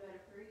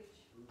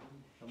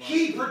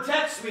 He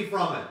protects me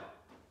from it.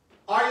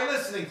 Are you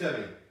listening to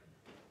me?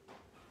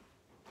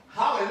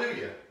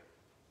 Hallelujah.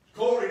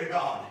 Glory to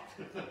God.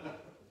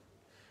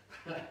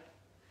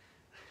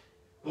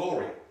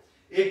 Glory.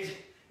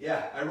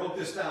 I wrote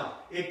this down.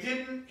 It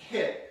didn't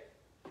hit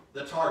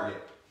the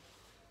target.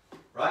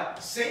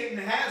 Right? Satan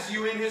has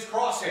you in his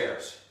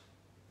crosshairs.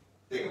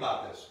 Think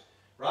about this,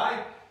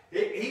 right?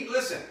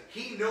 Listen,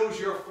 he knows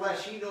your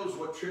flesh. He knows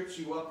what trips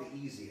you up the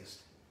easiest,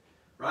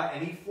 right?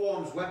 And he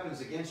forms weapons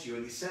against you,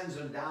 and he sends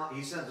them down.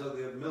 He sends the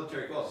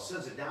military calls. He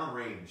sends it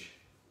downrange,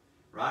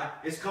 right?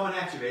 It's coming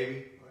at you,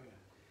 baby,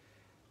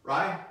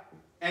 right?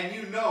 And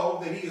you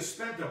know that he has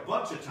spent a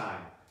bunch of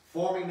time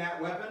forming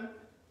that weapon.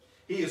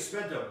 He has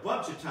spent a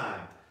bunch of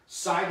time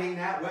sighting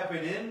that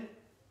weapon in.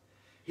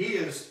 He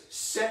has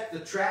set the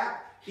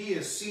trap. He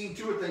has seen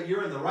to it that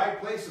you're in the right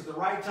place at the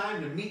right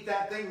time to meet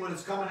that thing when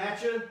it's coming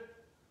at you.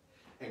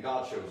 And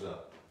God shows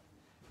up,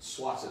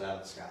 swats it out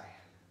of the sky,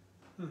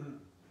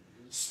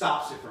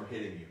 stops it from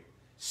hitting you,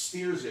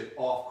 steers it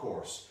off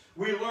course.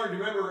 We learned,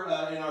 remember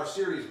in our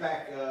series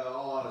back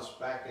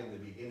in the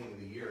beginning of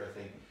the year, I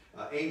think,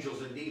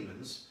 Angels and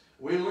Demons,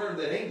 we learned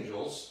that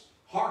angels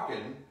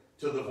hearken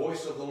to the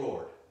voice of the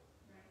Lord,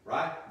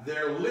 right?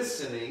 They're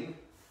listening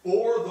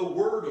for the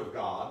Word of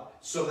God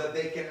so that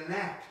they can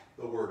enact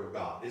the Word of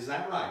God. Isn't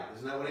that right?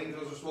 Isn't that what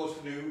angels are supposed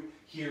to do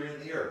here in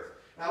the earth?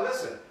 Now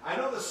listen, I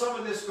know that some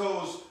of this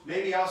goes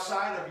maybe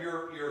outside of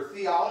your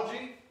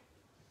theology.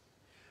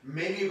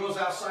 Maybe it goes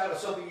outside of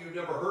something you've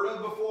never heard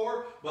of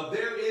before, but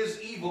there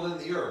is evil in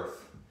the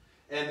earth,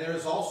 and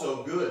there's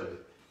also good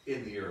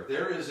in the earth.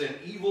 There is an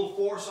evil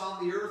force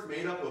on the earth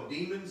made up of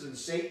demons and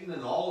Satan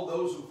and all of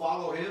those who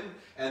follow him,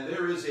 and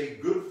there is a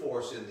good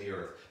force in the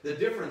earth. The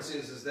difference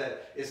is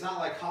that it's not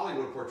like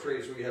Hollywood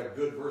portrays where you have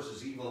good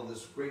versus evil and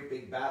this great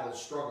big battle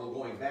struggle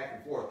going back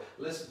and forth.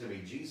 Listen to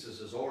me, Jesus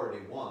has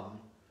already won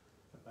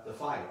the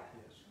fight.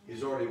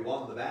 He's already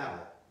won the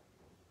battle.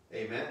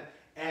 Amen?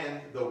 And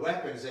the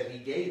weapons that he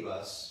gave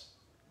us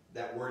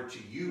that were to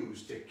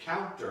use to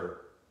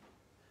counter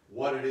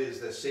what it is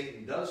that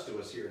Satan does to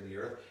us here in the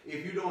earth,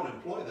 if you don't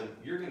employ them,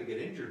 you're going to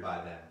get injured by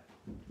them.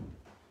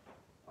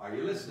 Are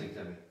you listening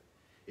to me?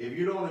 If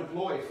you don't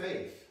employ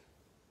faith,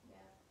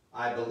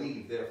 I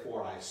believe,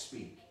 therefore I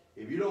speak.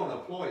 If you don't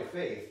employ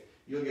faith,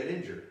 you'll get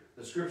injured.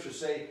 The scriptures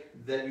say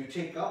that you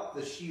take up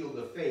the shield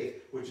of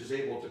faith, which is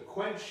able to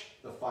quench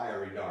the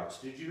fiery darts.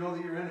 Did you know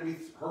that your enemy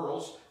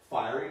hurls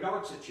fiery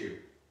darts at you?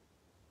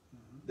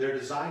 They're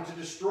designed to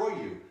destroy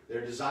you.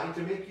 They're designed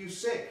to make you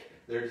sick.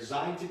 They're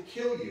designed to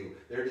kill you.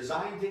 They're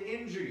designed to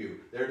injure you.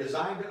 They're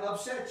designed to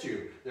upset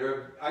you.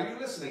 Are you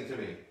listening to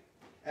me?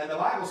 And the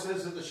Bible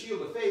says that the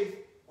shield of faith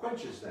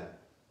quenches them.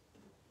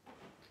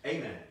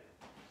 Amen.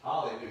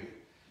 Hallelujah.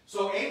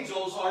 So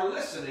angels are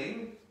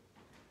listening.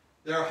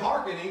 They're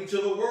hearkening to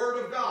the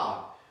Word of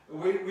God.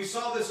 We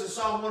saw this in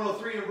Psalm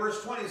 103 and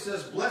verse 20. It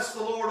says, "Bless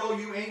the Lord, O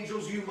you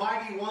angels, you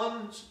mighty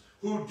ones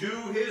who do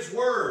His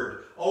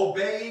word,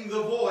 obeying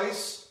the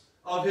voice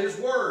of His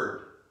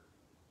word."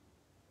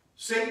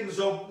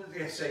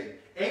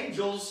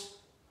 Angels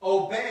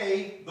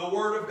obey the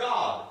Word of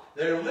God.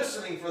 They're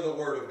listening for the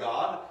Word of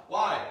God.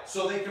 Why?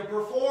 So they can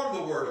perform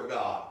the Word of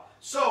God.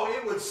 So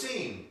it would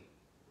seem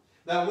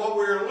that what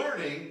we're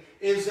learning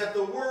is that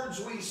the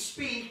words we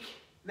speak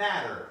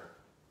matter.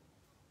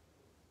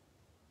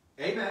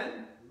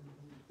 Amen?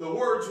 The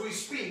words we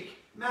speak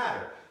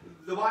matter.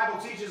 The Bible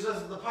teaches us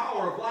that the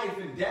power of life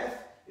and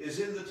death is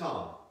in the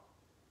tongue.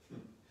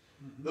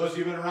 Those of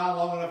you who've been around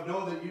long enough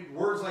know that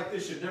words like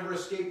this should never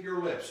escape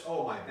your lips.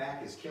 Oh, my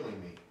back is killing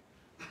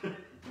me.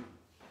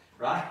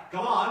 Right?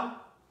 Come on.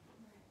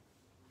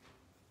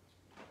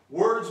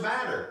 Words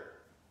matter.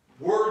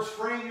 Words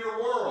frame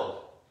your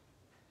world.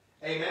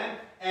 Amen?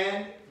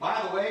 And,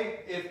 by the way,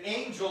 if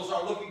angels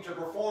are looking to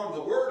perform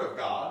the Word of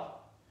God,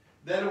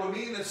 then it would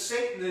mean that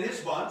Satan and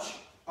his bunch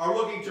are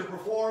looking to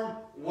perform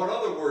what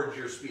other words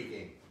you're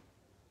speaking.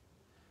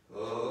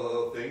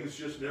 Oh, things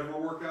just never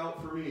work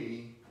out for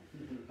me.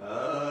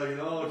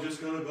 Just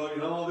going to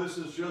go, this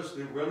is just,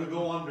 we're going to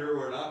go under,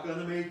 we're not going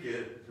to make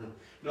it.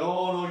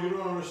 No, you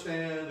don't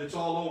understand. It's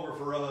all over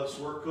for us.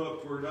 We're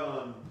cooked, we're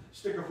done.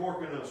 Stick a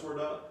fork in us, we're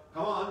done.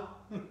 Come on.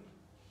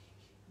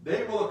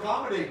 They will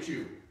accommodate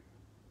you.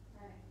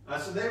 I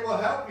said, they will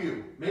help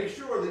you. Make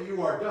sure that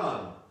you are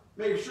done.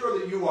 Make sure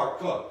that you are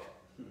cooked.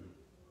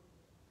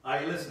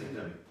 Are you listening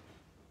to me?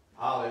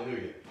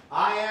 Hallelujah.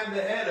 I am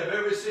the head of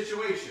every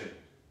situation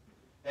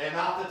and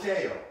not the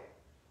tail.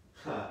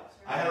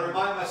 I had to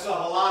remind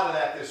myself a lot of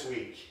that this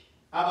week.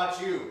 How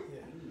about you?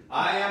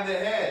 I am the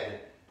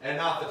head and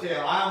not the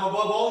tail. I am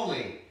above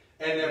only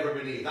and never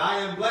beneath. I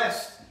am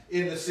blessed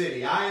in the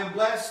city. I am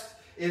blessed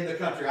in the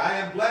country. I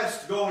am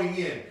blessed going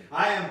in.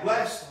 I am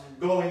blessed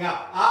going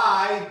out.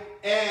 I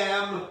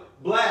am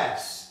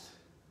blessed.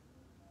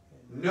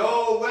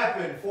 No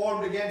weapon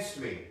formed against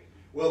me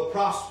will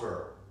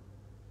prosper.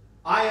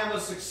 I am a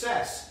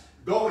success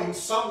going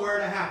somewhere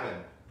to happen.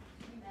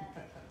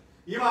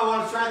 You might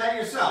want to try that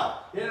yourself.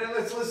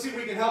 Let's see if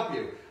we can help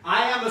you.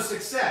 I am a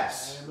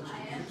success.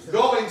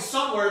 Going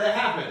somewhere to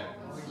happen.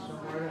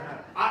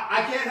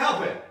 I can't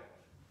help it.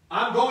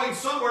 I'm going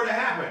somewhere to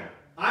happen.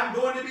 I'm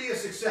going to be a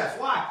success.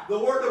 Why? The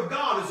Word of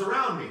God is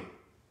around me.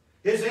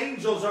 His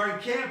angels are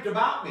encamped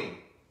about me.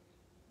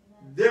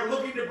 They're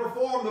looking to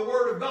perform the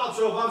Word of God.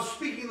 So if I'm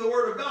speaking the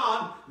Word of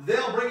God,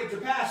 they'll bring it to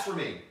pass for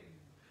me.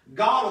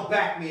 God will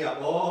back me up.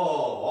 Oh,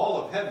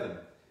 all of heaven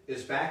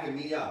is backing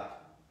me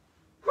up.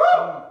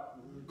 Woo!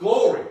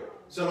 Glory.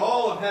 So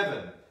all of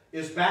heaven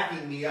is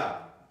backing me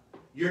up.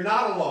 You're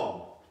not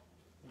alone.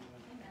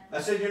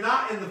 I said you're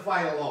not in the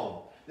fight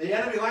alone. The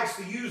enemy likes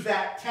to use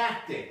that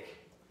tactic.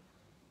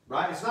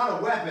 Right? It's not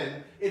a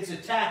weapon, it's a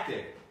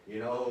tactic. You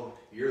know,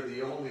 you're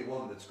the only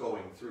one that's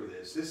going through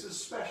this. This is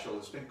special.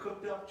 It's been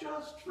cooked up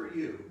just for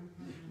you.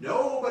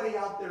 Nobody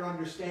out there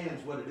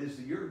understands what it is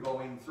that you're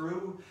going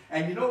through.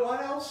 And you know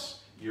what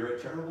else? You're a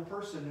terrible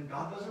person and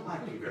God doesn't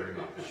like you very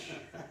much.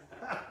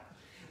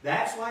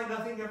 That's why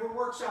nothing ever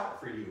works out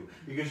for you.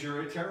 Because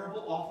you're a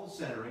terrible, awful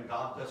sinner and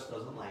God just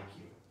doesn't like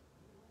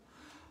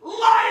you.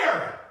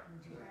 Liar!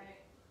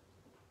 Right.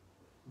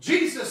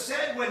 Jesus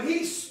said when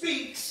he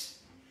speaks,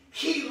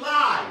 he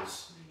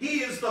lies.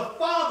 He is the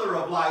father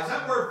of lies.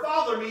 That word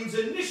father means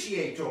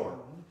initiator.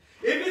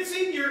 If it's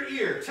in your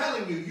ear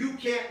telling you you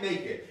can't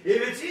make it,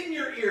 if it's in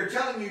your ear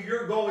telling you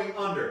you're going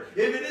under,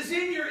 if it is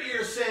in your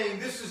ear saying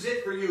this is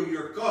it for you,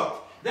 you're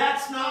cooked,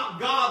 that's not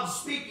God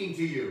speaking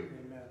to you.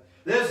 Amen.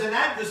 There's an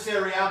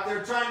adversary out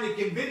there trying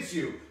to convince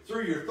you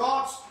through your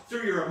thoughts,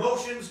 through your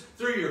emotions,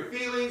 through your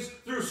feelings,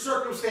 through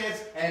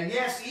circumstance, and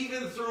yes,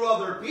 even through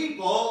other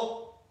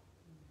people,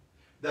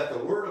 that the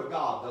Word of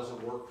God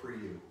doesn't work for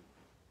you.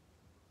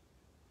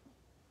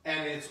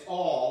 And it's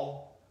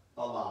all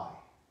a lie.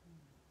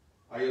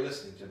 Are you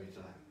listening to me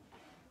tonight?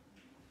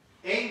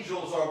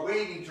 Angels are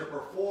waiting to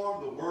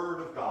perform the Word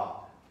of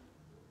God.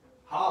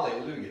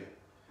 Hallelujah.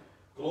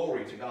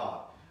 Glory to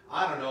God.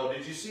 I don't know,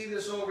 did you see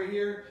this over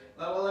here?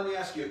 Well, let me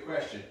ask you a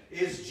question.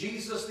 Is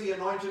Jesus the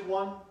anointed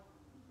one?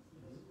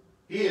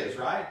 He is,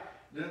 right?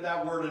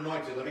 That word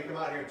anointed, let me come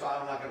out here and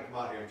talk. I'm not going to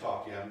come out here and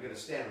talk to you. I'm going to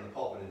stand in the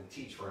pulpit and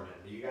teach for a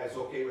minute. Are you guys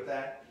okay with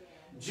that?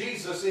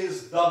 Jesus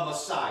is the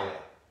Messiah.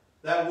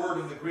 That word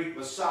in the Greek,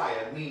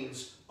 Messiah,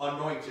 means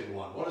anointed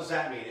one. What does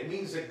that mean? It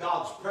means that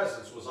God's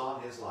presence was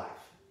on his life.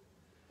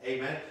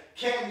 Amen.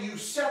 Can you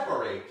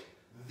separate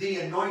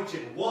the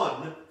anointed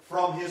one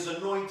from his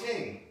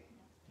anointing?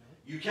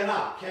 You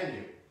cannot, can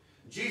you?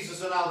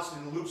 Jesus announced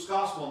in Luke's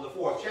Gospel in the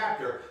 4th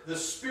chapter, the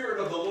Spirit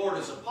of the Lord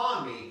is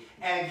upon me,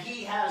 and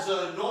he has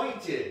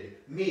anointed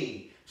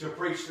me to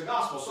preach the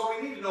gospel. So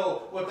we need to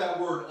know what that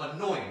word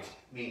anoint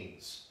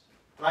means.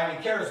 Right?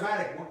 In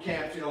charismatic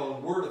camps, you know,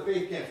 word of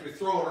faith camps, we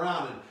throw it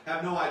around and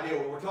have no idea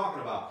what we're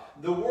talking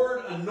about. The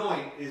word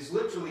anoint is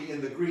literally in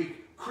the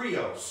Greek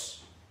krios.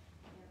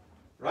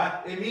 Right?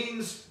 It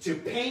means to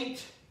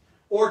paint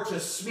or to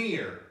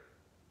smear.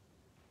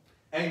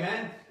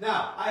 Amen?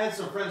 Now, I had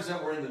some friends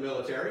that were in the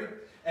military,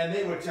 and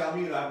they would tell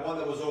me, I have one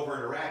that was over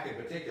in Iraq in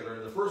particular,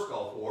 in the first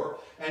Gulf War,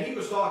 and he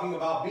was talking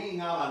about being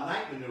out on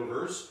night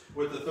maneuvers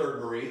with the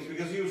 3rd Marines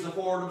because he was a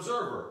forward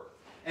observer.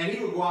 And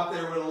he would go out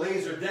there with a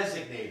laser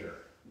designator.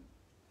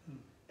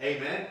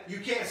 Amen? You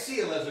can't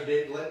see a laser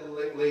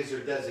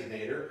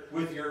designator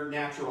with your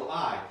natural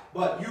eye,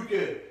 but you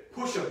could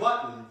push a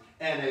button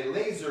and a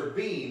laser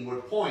beam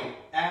would point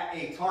at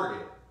a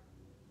target.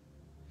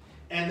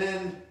 And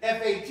then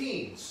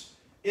F-18s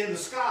in the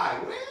sky,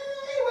 way, way,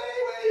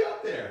 way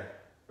up there,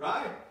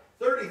 right?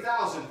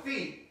 30,000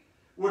 feet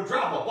would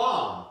drop a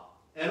bomb.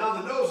 And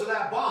on the nose of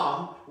that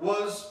bomb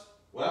was,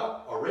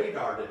 well, a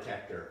radar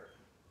detector.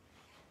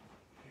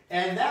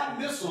 And that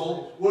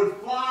missile would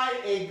fly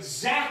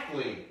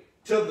exactly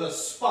to the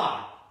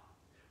spot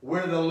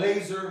where the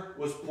laser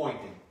was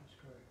pointing. That's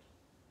correct.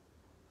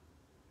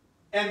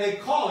 And they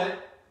call it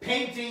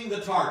painting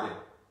the target.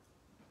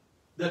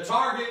 The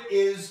target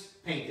is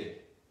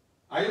painted.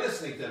 Are you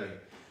listening to me?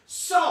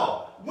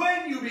 So,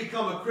 when you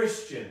become a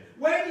Christian,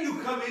 when you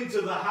come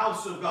into the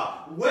house of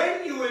God,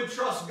 when you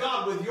entrust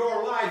God with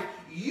your life,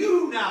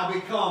 you now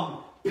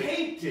become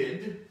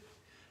painted.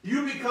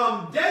 You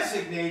become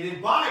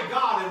designated by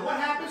God. And what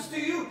happens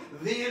to you?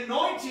 The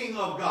anointing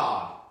of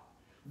God,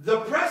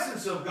 the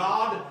presence of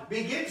God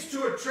begins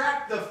to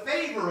attract the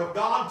favor of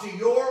God to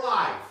your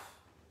life.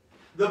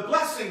 The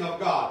blessing of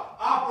God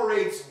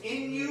operates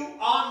in you,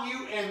 on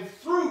you, and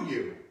through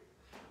you.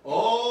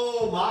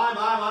 Oh, my.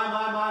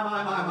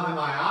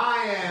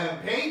 I am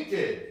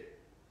painted.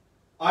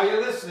 Are you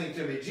listening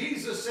to me?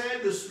 Jesus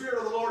said, the Spirit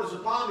of the Lord is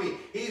upon me.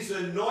 He's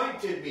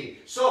anointed me.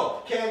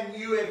 So, can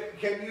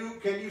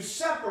you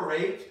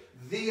separate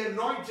the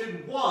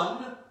anointed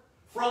one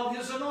from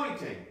his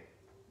anointing?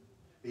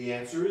 The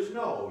answer is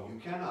no, you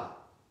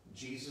cannot.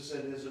 Jesus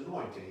and his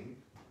anointing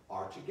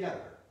are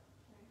together.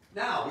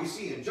 Now, we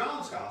see in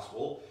John's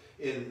Gospel,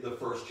 in the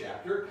 1st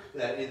chapter,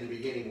 that in the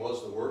beginning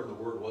was the Word, and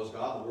the Word was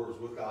God, and the Word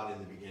was with God in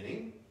the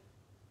beginning.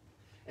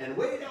 And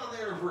way down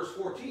there in verse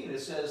 14, it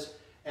says,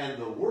 and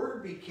the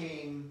Word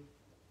became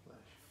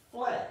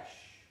flesh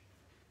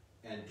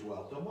and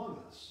dwelt among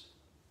us.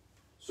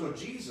 So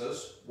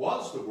Jesus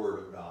was the Word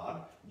of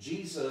God.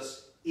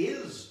 Jesus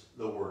is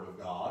the Word of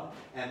God.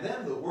 And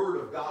then the Word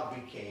of God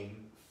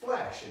became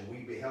flesh, and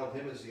we beheld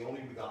him as the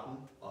only begotten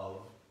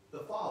of the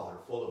Father,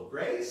 full of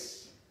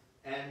grace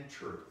and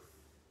truth.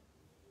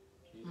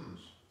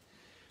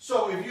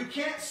 So if you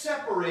can't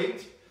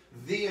separate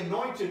the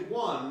anointed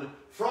one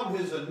from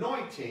his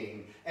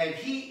anointing, and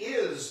he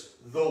is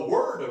the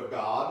Word of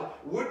God,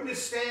 wouldn't it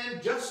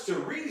stand just to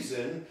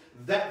reason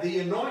that the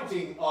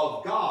anointing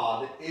of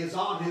God is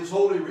on his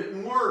holy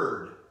written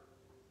Word?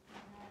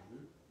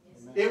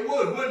 It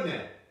would, wouldn't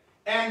it?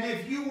 And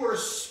if you were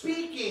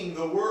speaking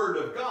the Word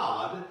of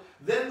God,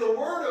 then the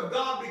Word of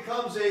God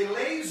becomes a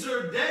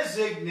laser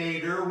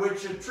designator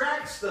which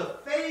attracts the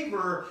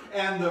favor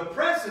and the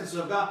presence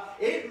of God.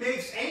 It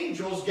makes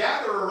angels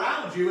gather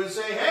around you and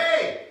say,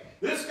 hey,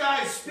 this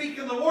guy's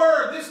speaking the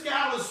Word. This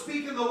gal is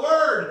speaking the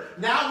Word.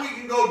 Now we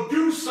can go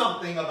do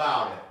something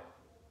about it.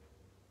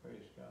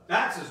 Praise God.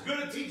 That's as good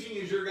a teaching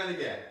as you're going to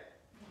get.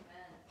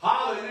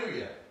 Amen.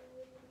 Hallelujah.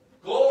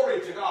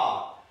 Glory to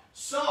God.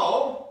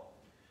 So,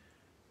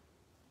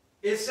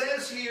 it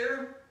says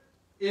here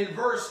in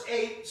verse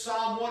 8,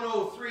 Psalm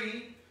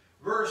 103,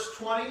 verse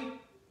 20,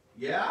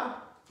 yeah,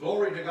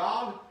 glory to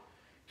God.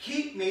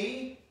 Keep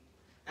me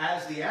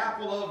as the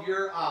apple of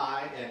your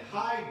eye and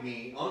hide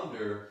me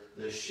under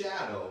the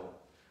shadow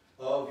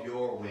of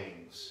your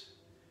wings.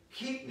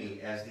 Keep me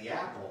as the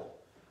apple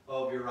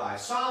of your eye.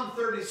 Psalm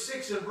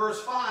 36 and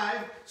verse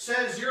 5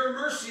 says, your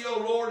mercy, O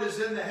Lord, is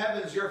in the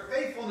heavens. Your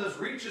faithfulness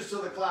reaches to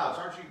the clouds.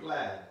 Aren't you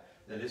glad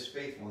that his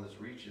faithfulness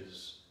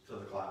reaches to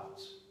the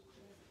clouds?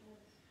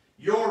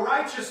 Your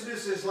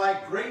righteousness is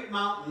like great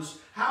mountains.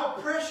 How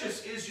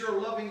precious is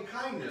your loving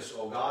kindness,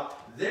 O God.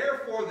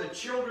 Therefore the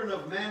children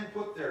of men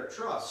put their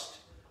trust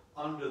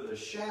under the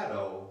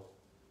shadow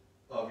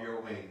of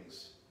your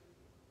wings.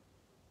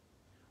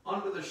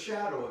 Under the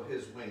shadow of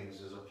his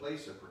wings is a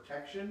place of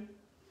protection.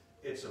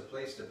 It's a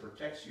place that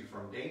protects you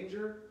from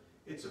danger.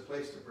 It's a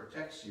place that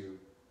protects you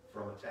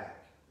from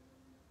attack.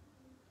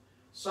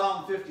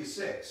 Psalm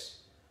 56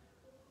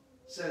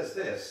 says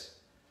this,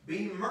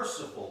 be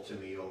merciful to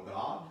me, O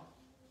God.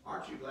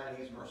 Aren't you glad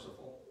he's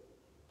merciful?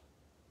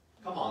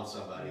 Come on,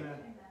 somebody.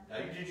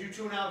 Amen. Did you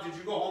tune out? Did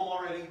you go home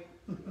already?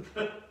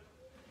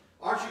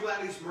 Aren't you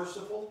glad he's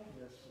merciful?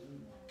 Yes.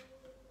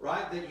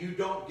 Right? That you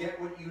don't get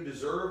what you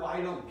deserve.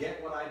 I don't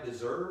get what I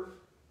deserve.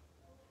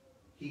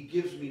 He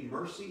gives me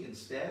mercy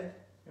instead.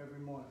 Every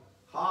morning.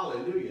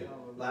 Hallelujah.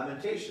 Hallelujah.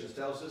 Lamentations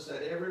tells us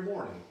that every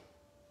morning.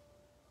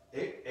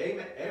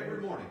 Amen. Every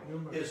morning.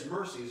 His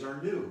mercies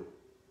are new.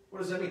 What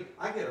does that mean?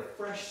 I get a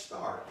fresh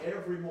start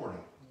every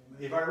morning.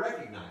 If I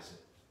recognize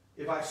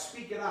it. If I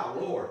speak it out,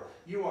 Lord,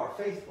 you are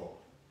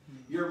faithful.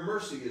 Your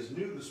mercy is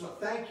new this morning.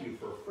 Thank you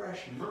for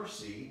fresh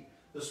mercy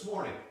this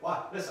morning.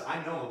 Well, listen,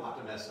 I know I'm about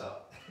to mess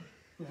up.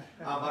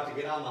 I'm about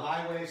to get on the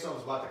highway.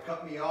 Someone's about to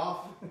cut me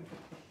off.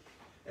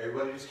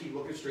 Everybody just keep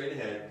looking straight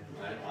ahead.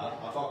 Right?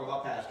 I'll talk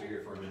about Pastor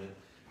here for a minute.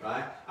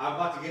 Right? I'm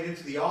about to get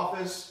into the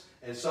office,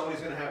 and somebody's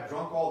going to have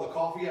drunk all the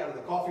coffee out of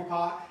the coffee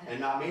pot and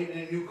not made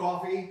any new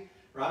coffee.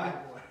 Right?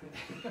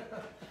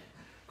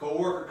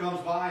 Co-worker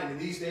comes by, and in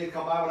these days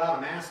come by without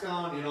a mask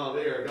on. You know,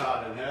 dear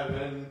God in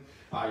heaven,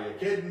 are you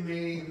kidding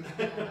me?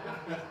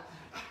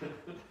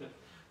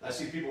 I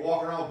see people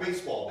walking around with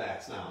baseball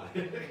bats now.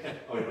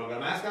 Oh, you don't got a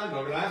mask on?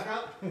 Don't got a mask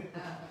on?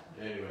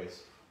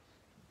 Anyways.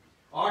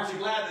 Aren't you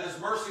glad that his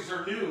mercies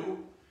are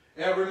new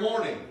every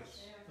morning?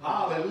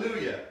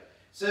 Hallelujah. It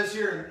says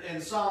here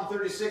in Psalm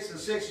 36 and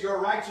 6,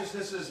 your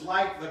righteousness is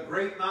like the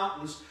great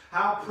mountains.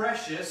 How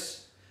precious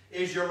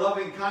is your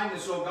loving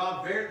kindness, O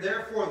God.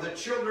 Therefore, the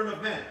children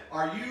of men.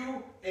 Are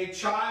you a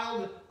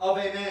child of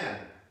a man?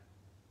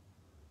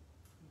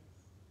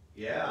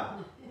 Yeah.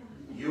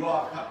 You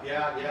are.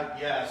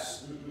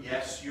 Yes.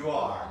 Yes, you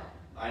are.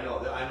 I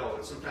know.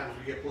 Sometimes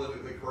we get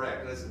politically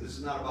correct. Listen, this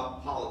is not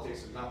about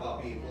politics. It's not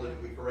about being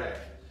politically correct.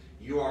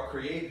 You are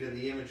created in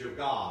the image of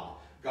God.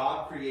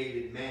 God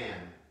created man.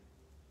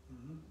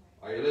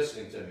 Are you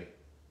listening to me?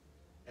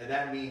 And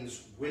that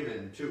means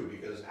women too,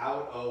 because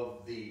out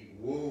of the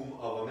womb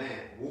of a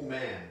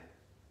man,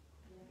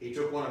 he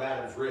took one of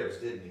Adam's ribs,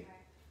 didn't he?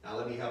 Now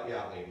let me help you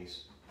out,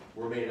 ladies.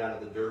 We're made out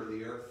of the dirt of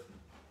the earth,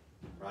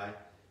 right?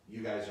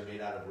 You guys are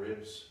made out of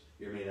ribs.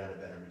 You're made out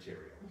of better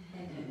material.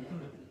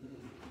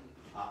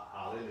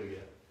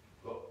 Hallelujah.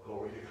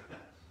 Glory to God.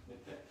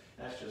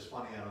 That's just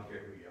funny. I don't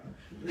care who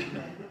you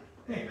are.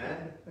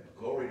 Amen.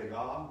 Glory to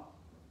God.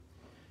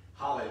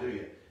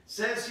 Hallelujah. It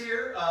says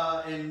here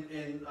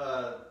in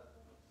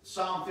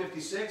Psalm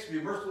 56, be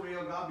merciful to me,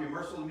 O God, be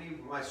merciful to me,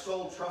 for my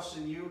soul trusts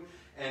in you,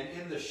 and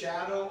in the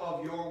shadow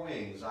of your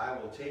wings I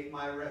will take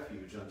my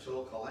refuge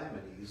until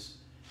calamities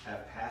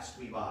have passed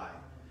me by.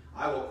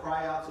 I will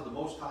cry out to the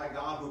Most High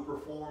God, who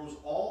performs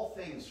all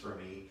things for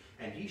me,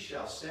 and he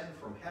shall send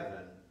from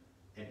heaven,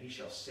 and he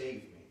shall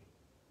save me.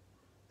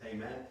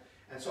 Amen.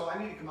 And so I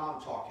need to come out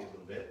and talk to you a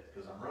little bit,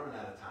 because I'm running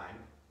out of time.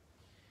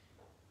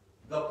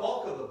 The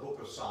bulk of the book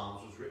of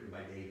Psalms was written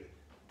by David.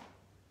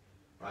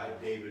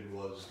 Right? David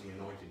was the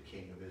anointed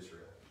king of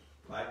Israel.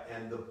 Right?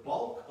 And the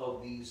bulk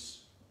of these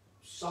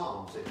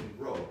Psalms that he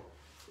wrote,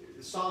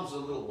 the Psalms are a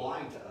little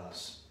blind to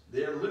us.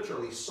 They're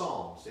literally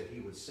psalms that he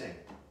would sing.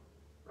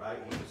 Right?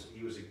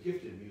 He was a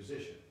gifted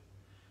musician.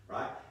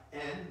 Right?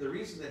 And the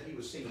reason that he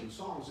was singing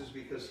songs is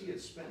because he had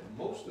spent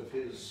most of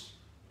his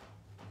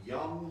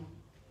young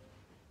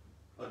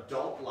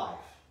adult life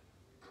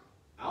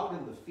out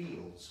in the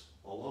fields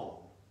alone,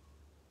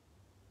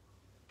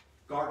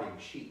 guarding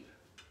sheep.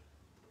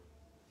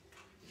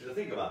 So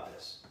think about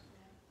this,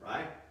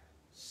 right?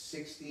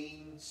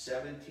 16,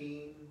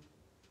 17,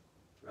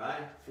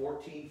 right?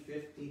 14,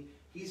 15.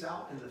 He's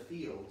out in the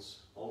fields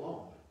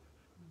alone,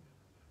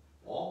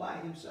 all by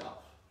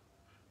himself.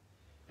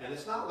 And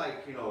it's not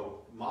like,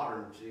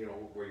 modern,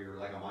 where you're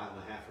like a mile and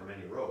a half from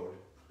any road.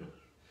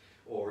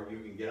 Or you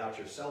can get out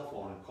your cell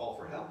phone and call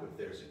for help if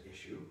there's an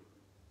issue.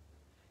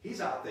 He's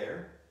out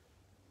there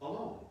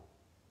alone.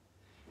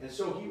 And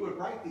so he would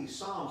write these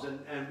Psalms,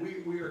 and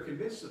we are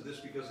convinced of this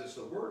because it's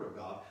the Word of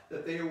God,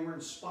 that they were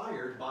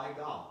inspired by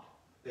God.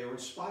 They were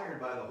inspired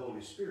by the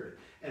Holy Spirit.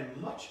 And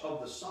much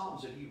of the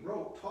Psalms that he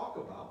wrote talk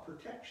about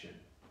protection.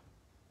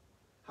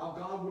 How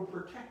God would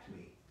protect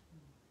me.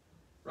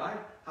 Right?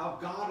 How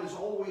God is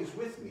always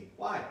with me.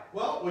 Why?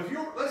 Well, if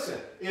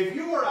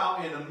you were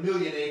out in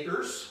 1,000,000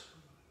 acres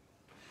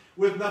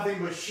with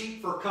nothing but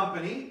sheep for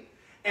company,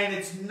 and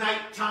it's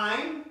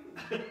nighttime,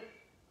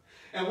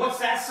 and what's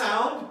that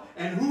sound?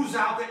 And who's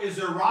out there? Is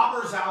there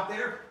robbers out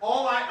there?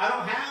 I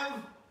don't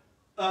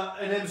have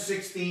an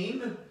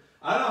M16.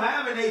 I don't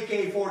have an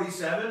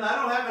AK-47. I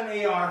don't have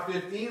an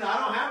AR-15. I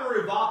don't have a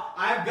revolver.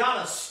 I've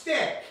got a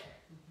stick.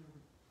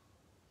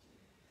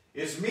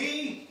 It's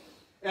me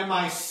and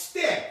my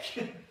stick.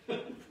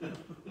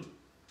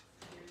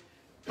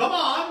 Come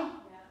on.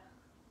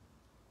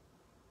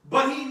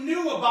 But he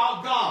knew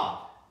about God.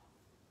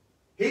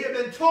 He had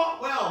been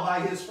taught well by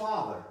his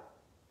father.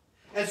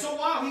 And so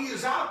while he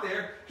is out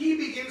there, he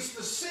begins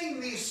to sing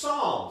these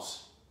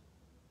psalms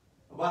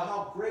about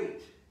how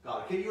great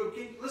God.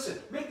 Listen,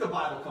 make the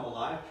Bible come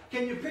alive.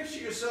 Can you picture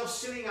yourself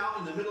sitting out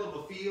in the middle of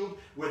a field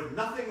with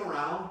nothing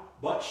around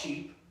but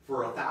sheep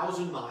for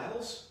 1,000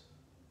 miles?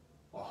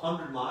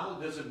 100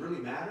 miles, it doesn't really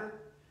matter.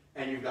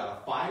 And you've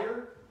got a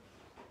fire,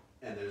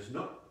 and it's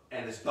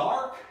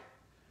dark,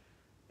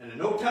 and there's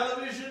no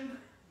television,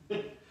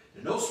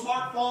 and no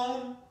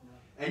smartphone,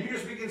 and you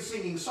just begin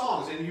singing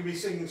songs, and you be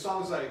singing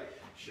songs like,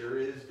 sure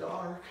is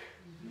dark,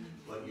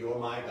 but you're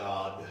my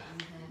God.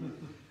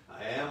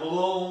 I am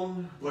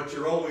alone, but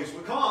you're always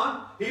with. Come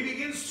on. He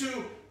begins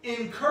to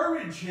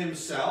encourage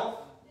himself.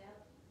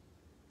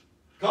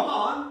 Come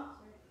on.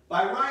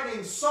 By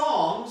writing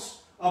songs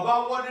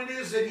about what it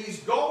is that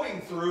he's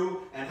going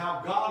through and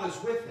how God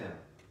is with him.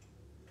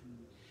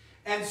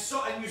 And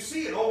you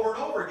see it over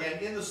and over again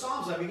in the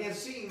Psalms. I began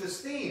seeing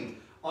this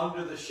theme.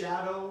 Under the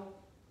shadow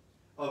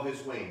of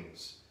his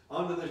wings.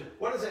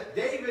 What is it?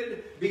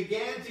 David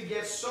began to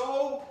get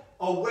so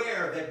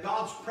aware that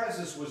God's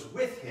presence was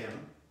with him.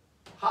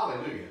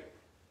 Hallelujah.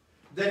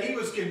 That he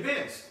was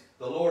convinced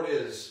the Lord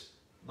is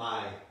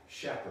my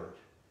shepherd.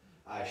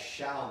 I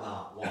shall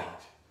not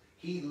want.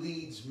 He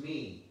leads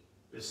me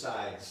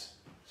besides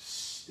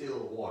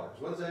still waters.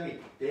 What does that mean?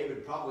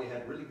 David probably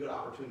had really good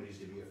opportunities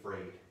to be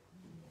afraid.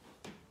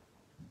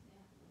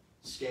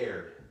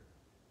 Scared.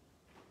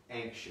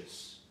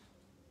 Anxious.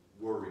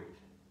 Worried.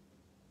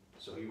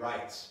 So he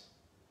writes,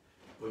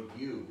 but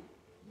you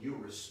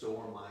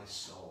restore my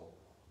soul.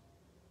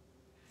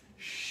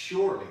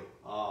 Surely,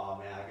 oh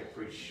man, I could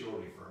preach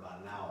surely for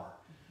about an hour.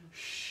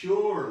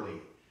 Surely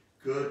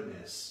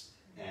goodness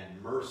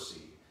and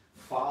mercy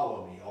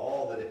follow me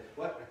all the day.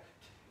 What?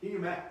 Can you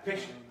imagine?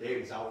 Picture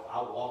David's out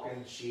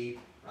walking sheep,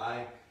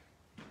 right?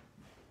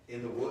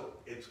 In the wood.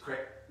 It's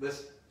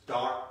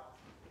dark.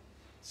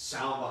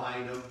 Sound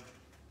behind him.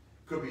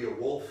 Could be a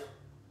wolf.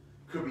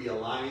 Could be a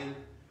lion.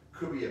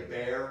 Could be a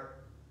bear.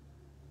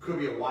 Could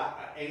be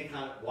any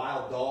kind of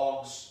wild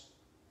dogs.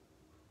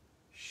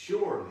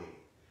 Surely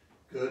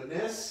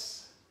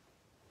goodness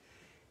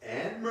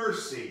and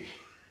mercy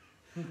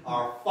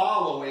are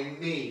following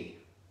me.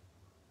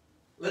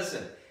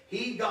 Listen,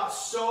 he got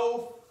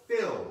so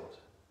filled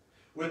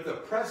with the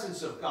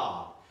presence of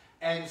God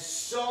and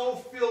so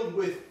filled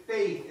with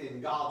faith in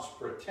God's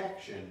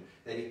protection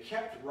that he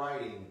kept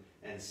writing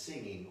and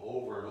singing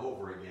over and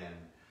over again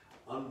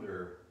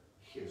under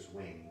his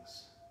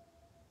wings.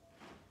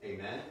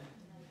 Amen?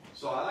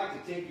 So I'd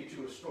like to take you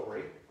to a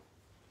story.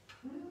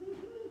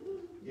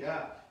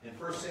 Yeah, in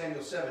 1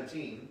 Samuel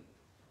 17.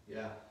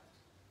 Yeah.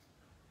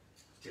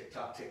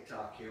 Tick-tock,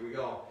 tick-tock. Here we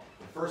go.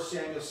 In 1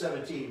 Samuel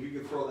 17, if you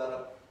can throw that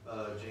up,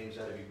 James,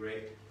 that'd be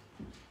great.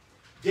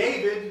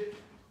 David,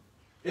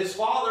 his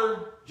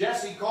father,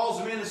 Jesse, calls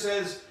him in and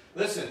says,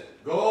 listen,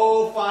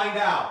 go find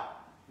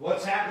out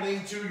what's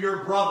happening to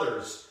your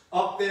brothers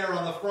up there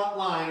on the front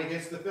line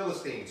against the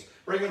Philistines.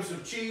 Bring them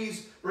some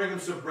cheese, bring them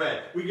some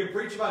bread. We can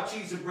preach about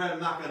cheese and bread, I'm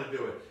not going to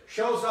do it.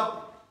 Shows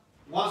up,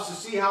 wants to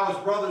see how his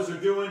brothers are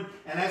doing,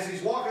 and as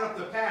he's walking up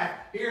the path,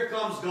 here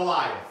comes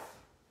Goliath.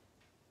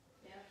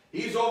 Yeah.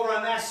 He's over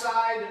on that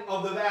side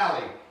of the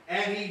valley,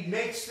 and he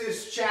makes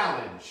this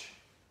challenge,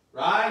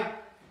 right?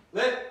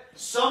 Let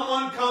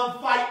someone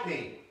come fight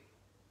me.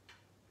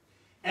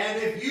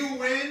 And if you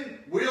win,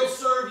 we'll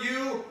serve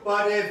you,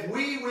 but if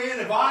we win,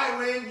 if I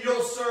win,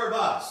 you'll serve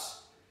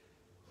us.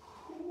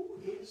 Who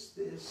is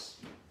this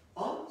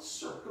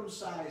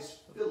uncircumcised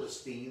Philistine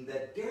Philistine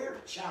that dare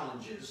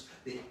challenges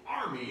the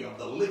army of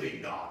the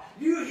living God.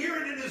 Do you hear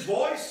it in his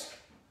voice?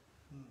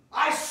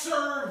 I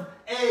serve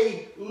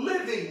a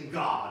living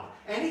God.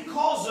 And he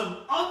calls them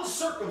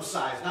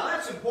uncircumcised. Now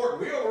that's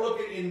important. We overlook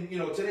it in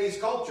today's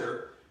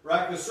culture,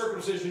 right? Because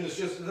circumcision is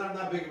just not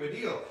that big of a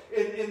deal.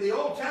 In the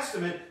Old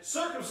Testament,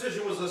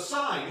 circumcision was a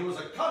sign. It was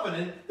a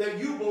covenant that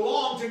you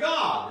belong to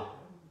God.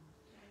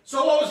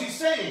 So what was he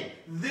saying?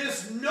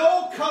 This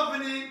no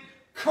covenant,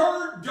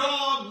 cur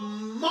dog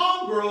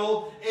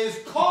mongrel is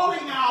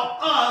calling out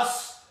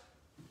us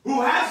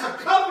who has a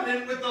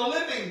covenant with the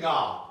living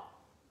God.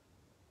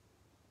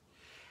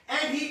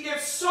 And he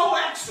gets so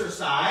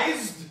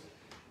exercised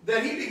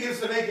that he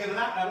begins to make an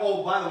announcement.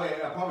 Oh, by the way,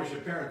 I probably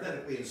should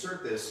parenthetically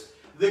insert this.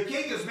 The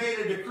king has made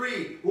a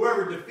decree,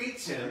 whoever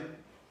defeats him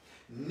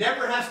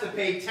never has to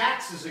pay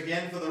taxes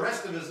again for the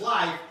rest of his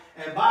life.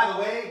 And by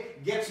the way,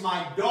 gets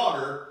my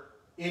daughter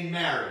in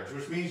marriage,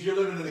 which means you're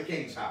living in the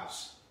king's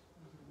house.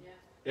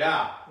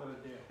 Yeah. What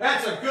a deal.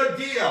 That's a good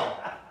deal.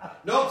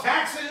 No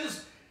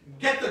taxes.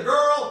 Get the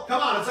girl.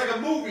 Come on, it's like a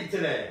movie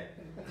today.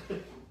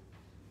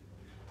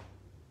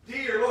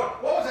 Dear Lord.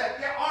 What was that?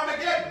 Yeah,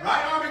 Armageddon,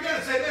 right?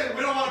 Armageddon said, listen,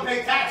 we don't want to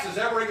pay taxes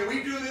ever again.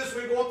 We do this,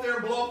 we go up there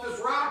and blow up this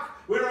rock.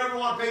 We don't ever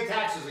want to pay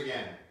taxes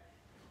again.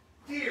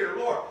 Dear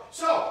Lord.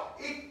 So,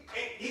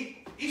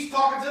 he's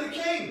talking to the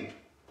king.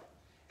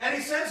 And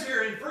he says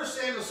here in 1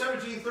 Samuel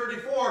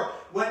 17:34,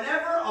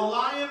 whenever a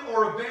lion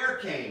or a bear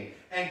came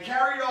and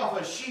carried off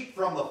a sheep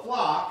from the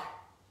flock,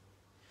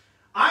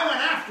 I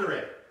went after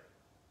it.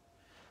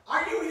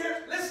 Are you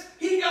here? Listen,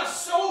 he got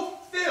so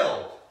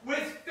filled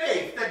with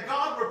faith that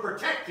God would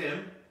protect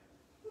him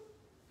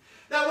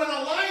that when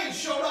a lion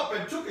showed up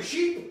and took a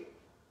sheep,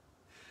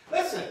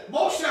 listen,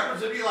 most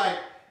shepherds would be like,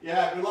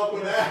 yeah, good luck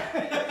with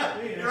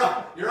that.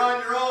 You're on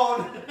your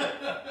own.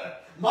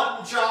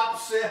 Mutton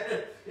chops.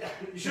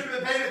 You should have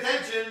been paying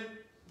attention.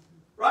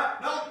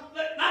 Right? No,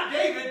 not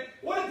David.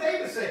 What did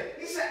David say?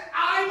 He said,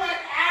 I went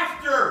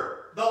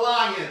after the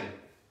lion.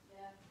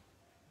 Yeah.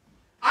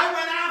 I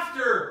went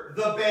after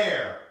the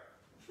bear.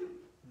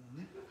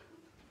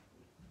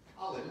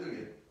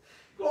 Hallelujah.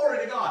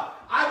 Glory to God.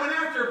 I went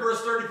after,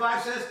 verse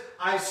 35 says,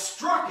 I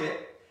struck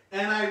it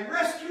and I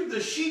rescued the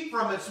sheep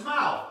from its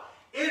mouth.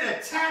 It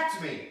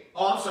attacked me.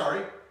 Oh, I'm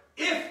sorry.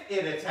 If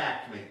it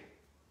attacked me.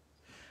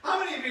 How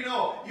many of you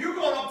know you're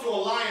going up to a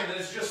lion that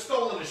has just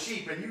stolen a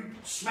sheep and you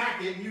smack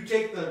it and you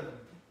take the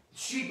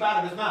sheep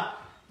out of his mouth?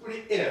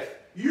 If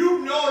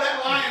you know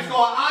that lion's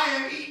going, I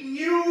am eating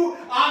you,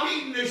 I'm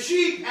eating the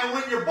sheep, and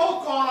when you're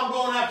both gone, I'm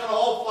going after the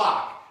whole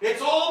flock.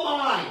 It's all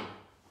mine.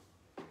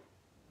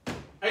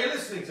 Are you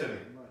listening to me?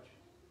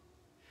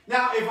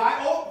 Now, if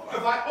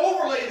I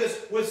overlay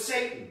this with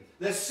Satan,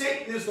 that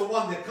Satan is the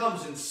one that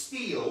comes and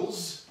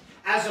steals,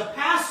 as a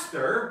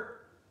pastor,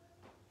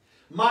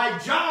 my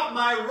job,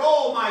 my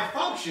role, my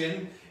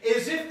function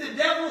is if the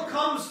devil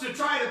comes to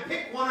try to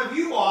pick one of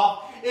you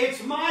off,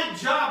 it's my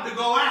job to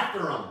go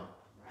after him.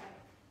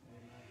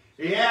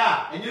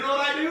 Yeah, and you know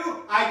what I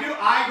do?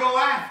 I go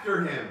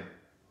after him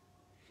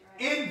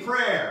in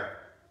prayer.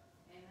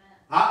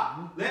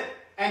 Amen.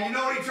 And you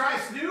know what he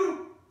tries to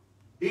do?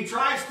 He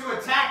tries to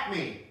attack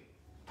me.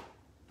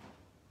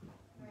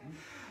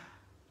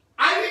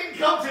 I didn't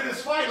come to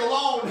this fight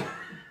alone.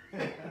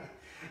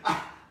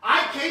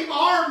 I came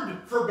armed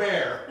for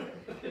bear.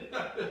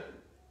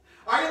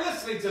 Are you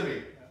listening to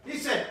me? He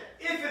said,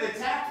 if it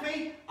attacked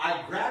me,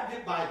 I grabbed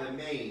it by the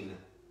mane.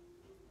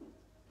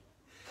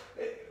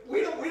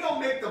 We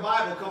don't make the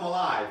Bible come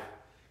alive.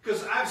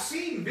 Because I've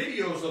seen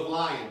videos of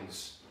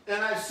lions.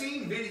 And I've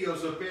seen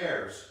videos of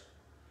bears.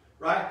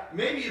 Right?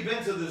 Maybe you've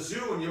been to the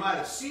zoo and you might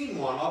have seen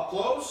one up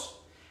close.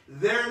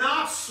 They're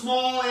not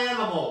small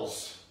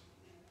animals.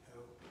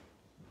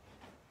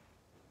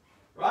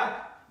 Right?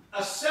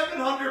 A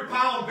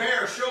 700-pound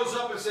bear shows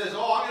up and says,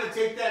 oh, I'm going to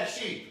take that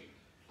sheep.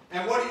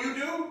 And what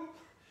do?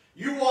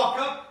 You walk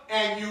up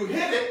and you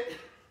hit it.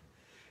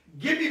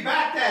 Give me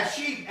back that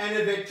sheep. And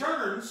if it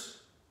turns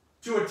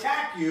to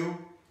attack you,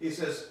 he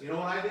says, you know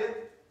what I did?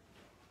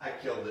 I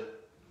killed it.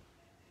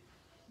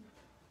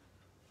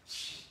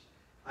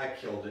 I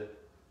killed it.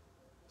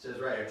 It says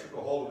right, I took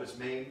a hold of its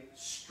mane,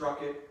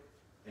 struck it,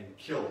 and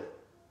killed it.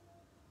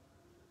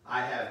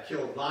 I have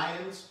killed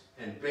lions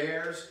and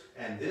bears,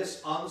 and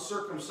this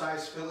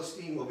uncircumcised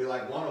Philistine will be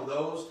like one of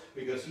those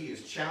because he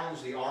has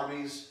challenged the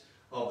armies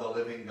of the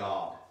living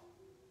God.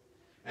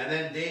 And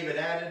then David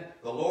added,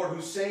 the Lord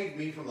who saved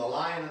me from the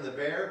lion and the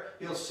bear,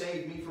 he'll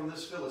save me from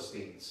this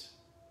Philistines.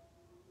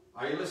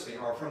 Are you listening?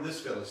 Or from this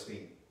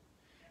Philistine.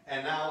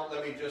 And now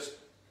let me just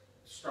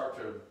start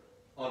to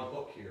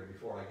unhook here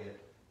before I get.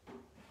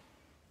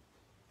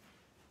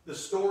 The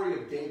story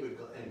of David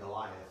and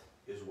Goliath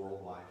is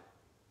worldwide.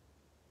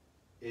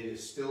 It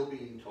is still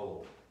being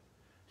told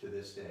to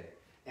this day.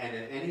 And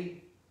if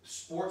any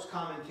sports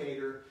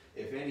commentator,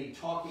 if any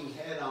talking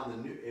head on the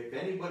news, if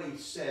anybody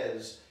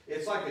says,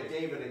 it's like a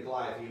David and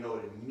Goliath, you know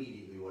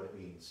immediately what it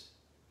means.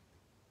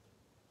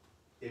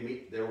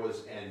 There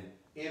was an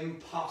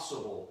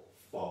impossible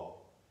foe.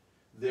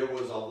 There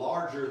was a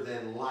larger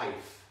than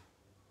life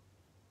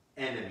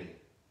enemy.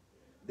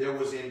 There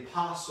was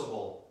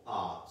impossible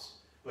odds.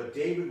 But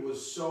David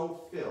was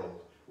so filled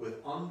with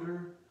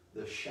under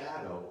the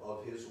shadow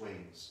of his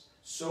wings,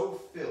 so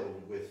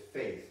filled with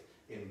faith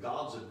in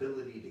God's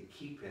ability to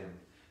keep him,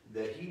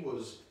 that he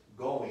was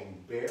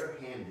going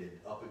barehanded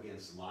up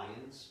against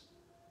lions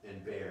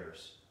and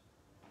bears.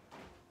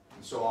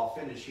 And so I'll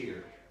finish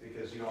here,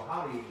 because,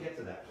 how do you get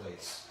to that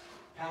place?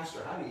 Pastor,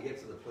 how do you get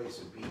to the place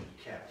of being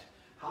kept?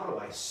 How do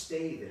I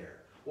stay there?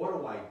 What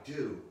do I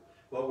do?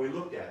 Well, we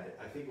looked at it.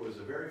 I think it was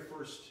the very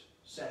first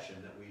session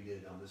that we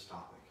did on this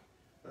topic,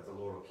 that the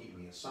Lord will keep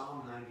me. In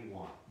Psalm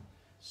 91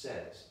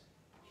 says,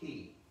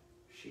 he,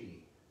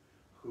 she,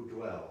 who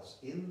dwells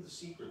in the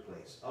secret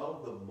place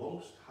of the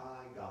Most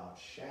High God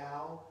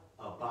shall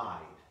abide.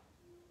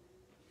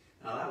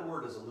 Now that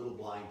word is a little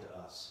blind to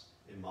us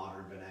in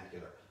modern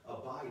vernacular.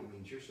 Abide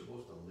means you're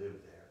supposed to live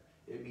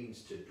there. It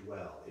means to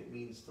dwell. It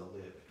means to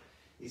live.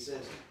 He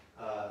says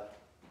that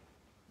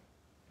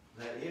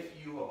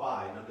if you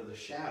abide under the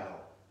shadow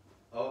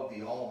of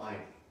the Almighty,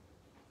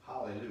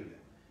 hallelujah,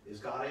 is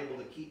God able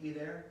to keep me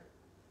there?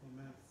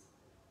 Amen.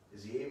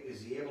 Is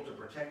he able to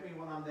protect me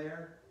when I'm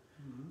there?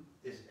 Mm-hmm.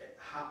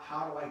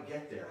 How do I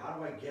get there? How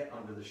do I get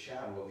under the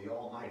shadow of the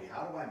Almighty?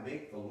 How do I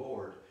make the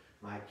Lord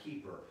my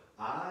keeper?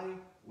 I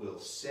will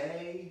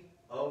say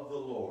of the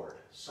Lord,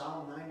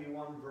 Psalm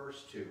 91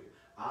 verse 2,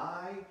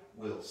 I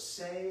will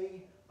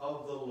say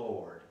of the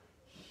Lord,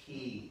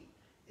 he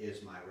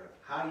is my refuge.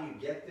 How do you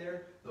get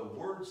there? The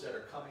words that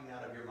are coming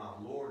out of your mouth.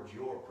 Lord,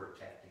 you're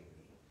protecting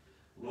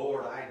me.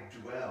 Lord, I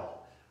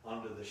dwell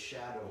under the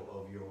shadow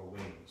of your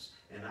wings,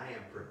 and I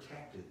am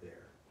protected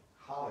there.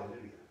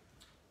 Hallelujah.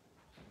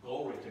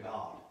 Glory to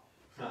God.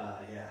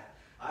 Yeah.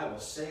 I will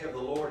say of the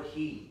Lord,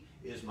 he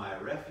is my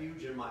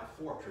refuge and my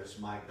fortress,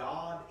 my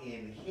God,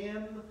 in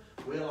him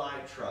will I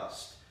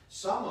trust.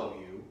 Some of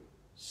you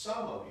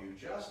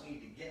just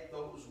need to get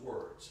those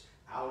words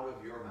out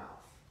of your mouth.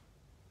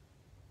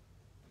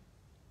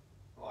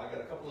 Oh, I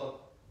got a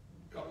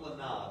couple of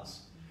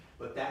nods,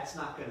 but that's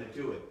not going to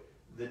do it.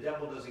 The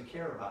devil doesn't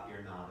care about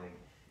your nodding.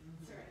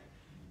 That's right.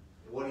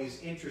 What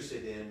he's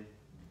interested in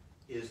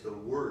is the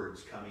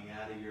words coming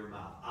out of your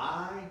mouth.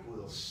 I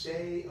will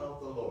say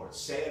of the Lord.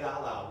 Say it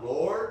out loud.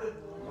 Lord,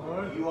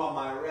 Lord, you are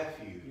my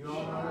refuge. you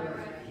are my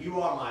refuge.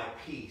 You are my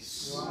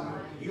peace. You are my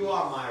peace. You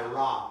are my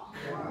rock.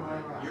 You are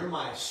my rock. You're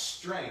my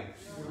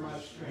strength. You're my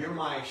strength. You're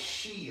my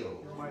shield.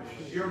 You're my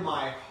shield. You're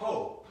my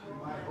hope. You're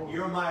my hope.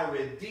 You're my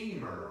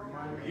redeemer. You're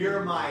my redeemer.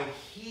 You're my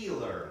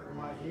healer. You're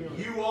my healer.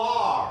 You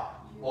are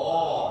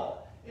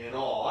all in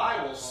all.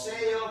 I will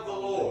say of the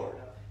Lord,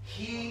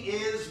 he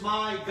is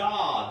my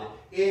God.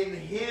 In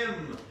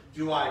him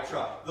do I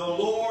trust. The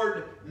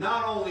Lord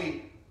not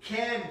only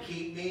can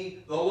keep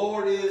me, the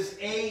Lord is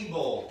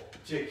able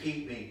to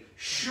keep me.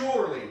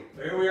 Surely,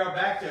 here we are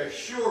back there,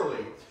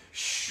 surely,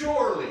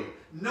 surely,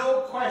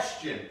 no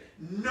question,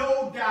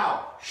 no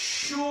doubt,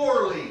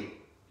 surely,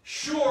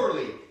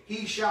 surely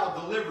he shall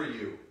deliver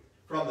you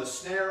from the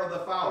snare of the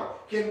fowler.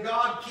 Can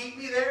God keep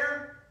me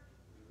there?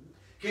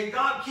 Can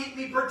God keep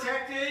me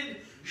protected?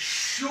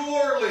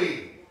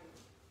 Surely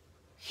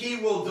he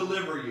will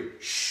deliver you.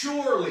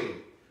 Surely,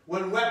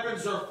 when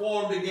weapons are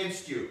formed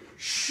against you,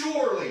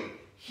 surely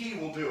he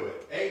will do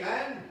it.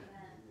 Amen?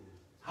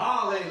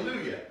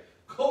 Hallelujah.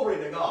 Glory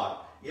to God.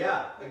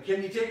 Yeah.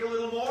 Can you take a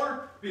little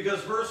more?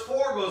 Because verse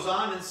 4 goes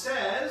on and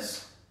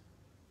says,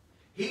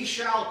 he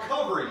shall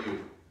cover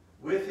you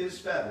with his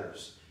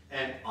feathers,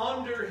 and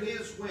under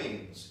his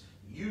wings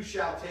you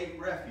shall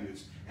take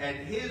refuge. And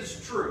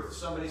his truth,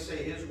 somebody say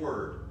his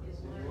word,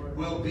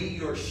 will be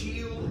your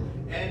shield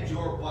and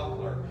your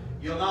buckler.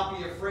 You'll not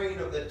be afraid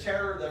of the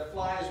terror that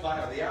flies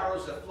by, or the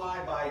arrows that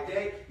fly by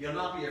day. You'll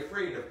not be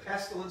afraid of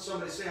pestilence.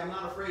 Somebody say, I'm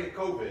not afraid of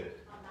COVID.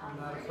 I'm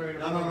not afraid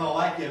of No,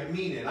 like you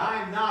mean it.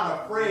 I'm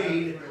not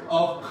afraid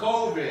of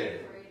COVID.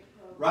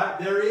 Right?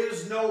 There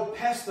is no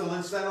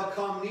pestilence that'll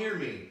come near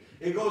me.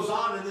 It goes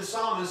on in the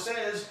psalm and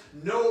says,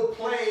 no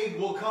plague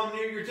will come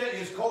near your tent.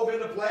 Is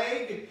COVID a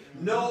plague?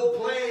 No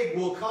plague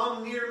will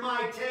come near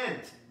my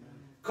tent.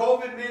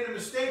 COVID made a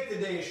mistake the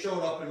day it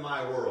showed up in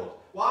my world.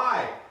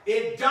 Why?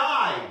 It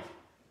died.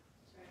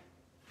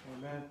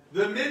 Amen.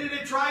 The minute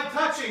it tried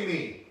touching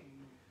me,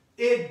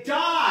 it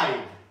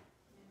died.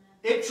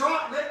 It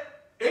tried.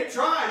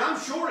 I'm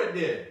sure it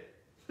did.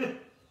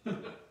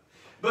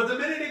 But the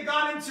minute it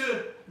got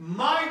into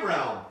my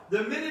realm,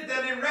 the minute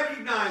that it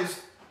recognized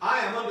I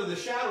am under the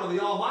shadow of the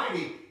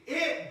Almighty,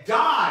 it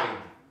died.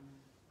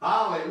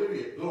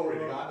 Hallelujah. Glory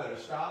to God. Better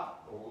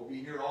stop, or we'll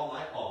be here all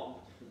night long.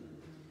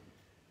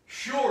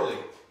 Surely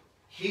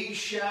he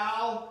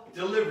shall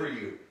deliver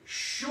you.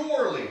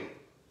 Surely,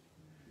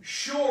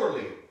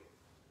 surely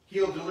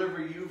he'll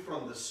deliver you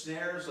from the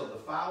snares of the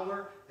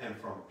fowler and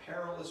from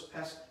perilous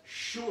pests.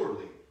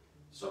 Surely,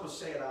 someone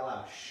say it out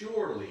loud.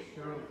 Surely,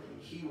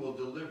 he will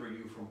deliver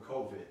you from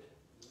COVID.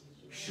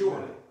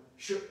 Surely,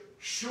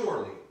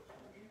 surely.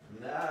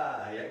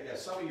 Yeah,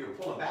 some of you are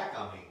pulling back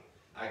on me.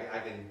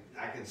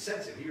 I can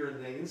sense it here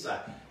in the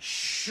inside.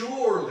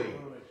 Surely.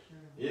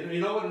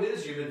 You know what it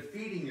is? You've been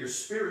feeding your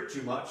spirit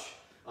too much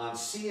on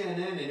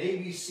CNN and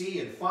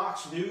ABC and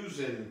Fox News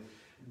and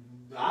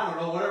I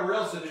don't know, whatever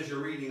else it is you're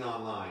reading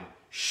online.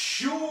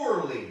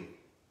 Surely,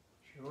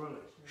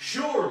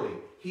 surely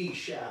he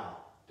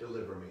shall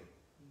deliver me.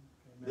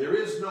 There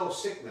is no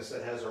sickness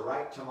that has a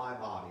right to my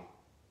body.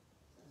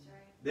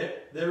 That's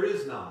right. There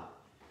is none.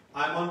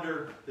 I'm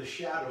under the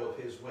shadow of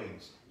his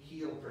wings.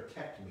 He'll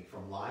protect me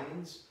from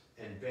lions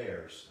and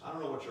bears. I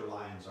don't know what your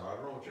lions are. I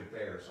don't know what your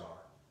bears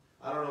are.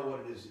 I don't know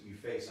what it is that you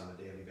face on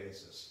a daily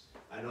basis.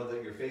 I know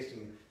that you're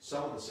facing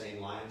some of the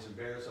same lions and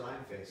bears that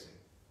I'm facing.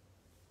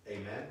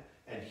 Amen?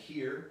 And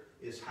here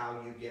is how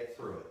you get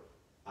through it.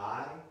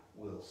 I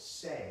will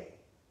say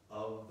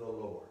of the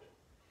Lord,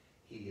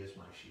 he is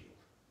my shield.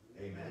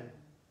 Amen?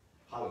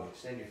 Hallelujah.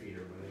 Stand your feet,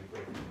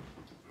 everybody.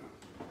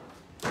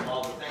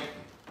 Father, thank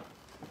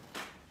you.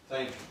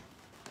 Thank you.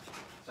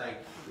 Thank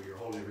you for your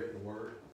holy written word.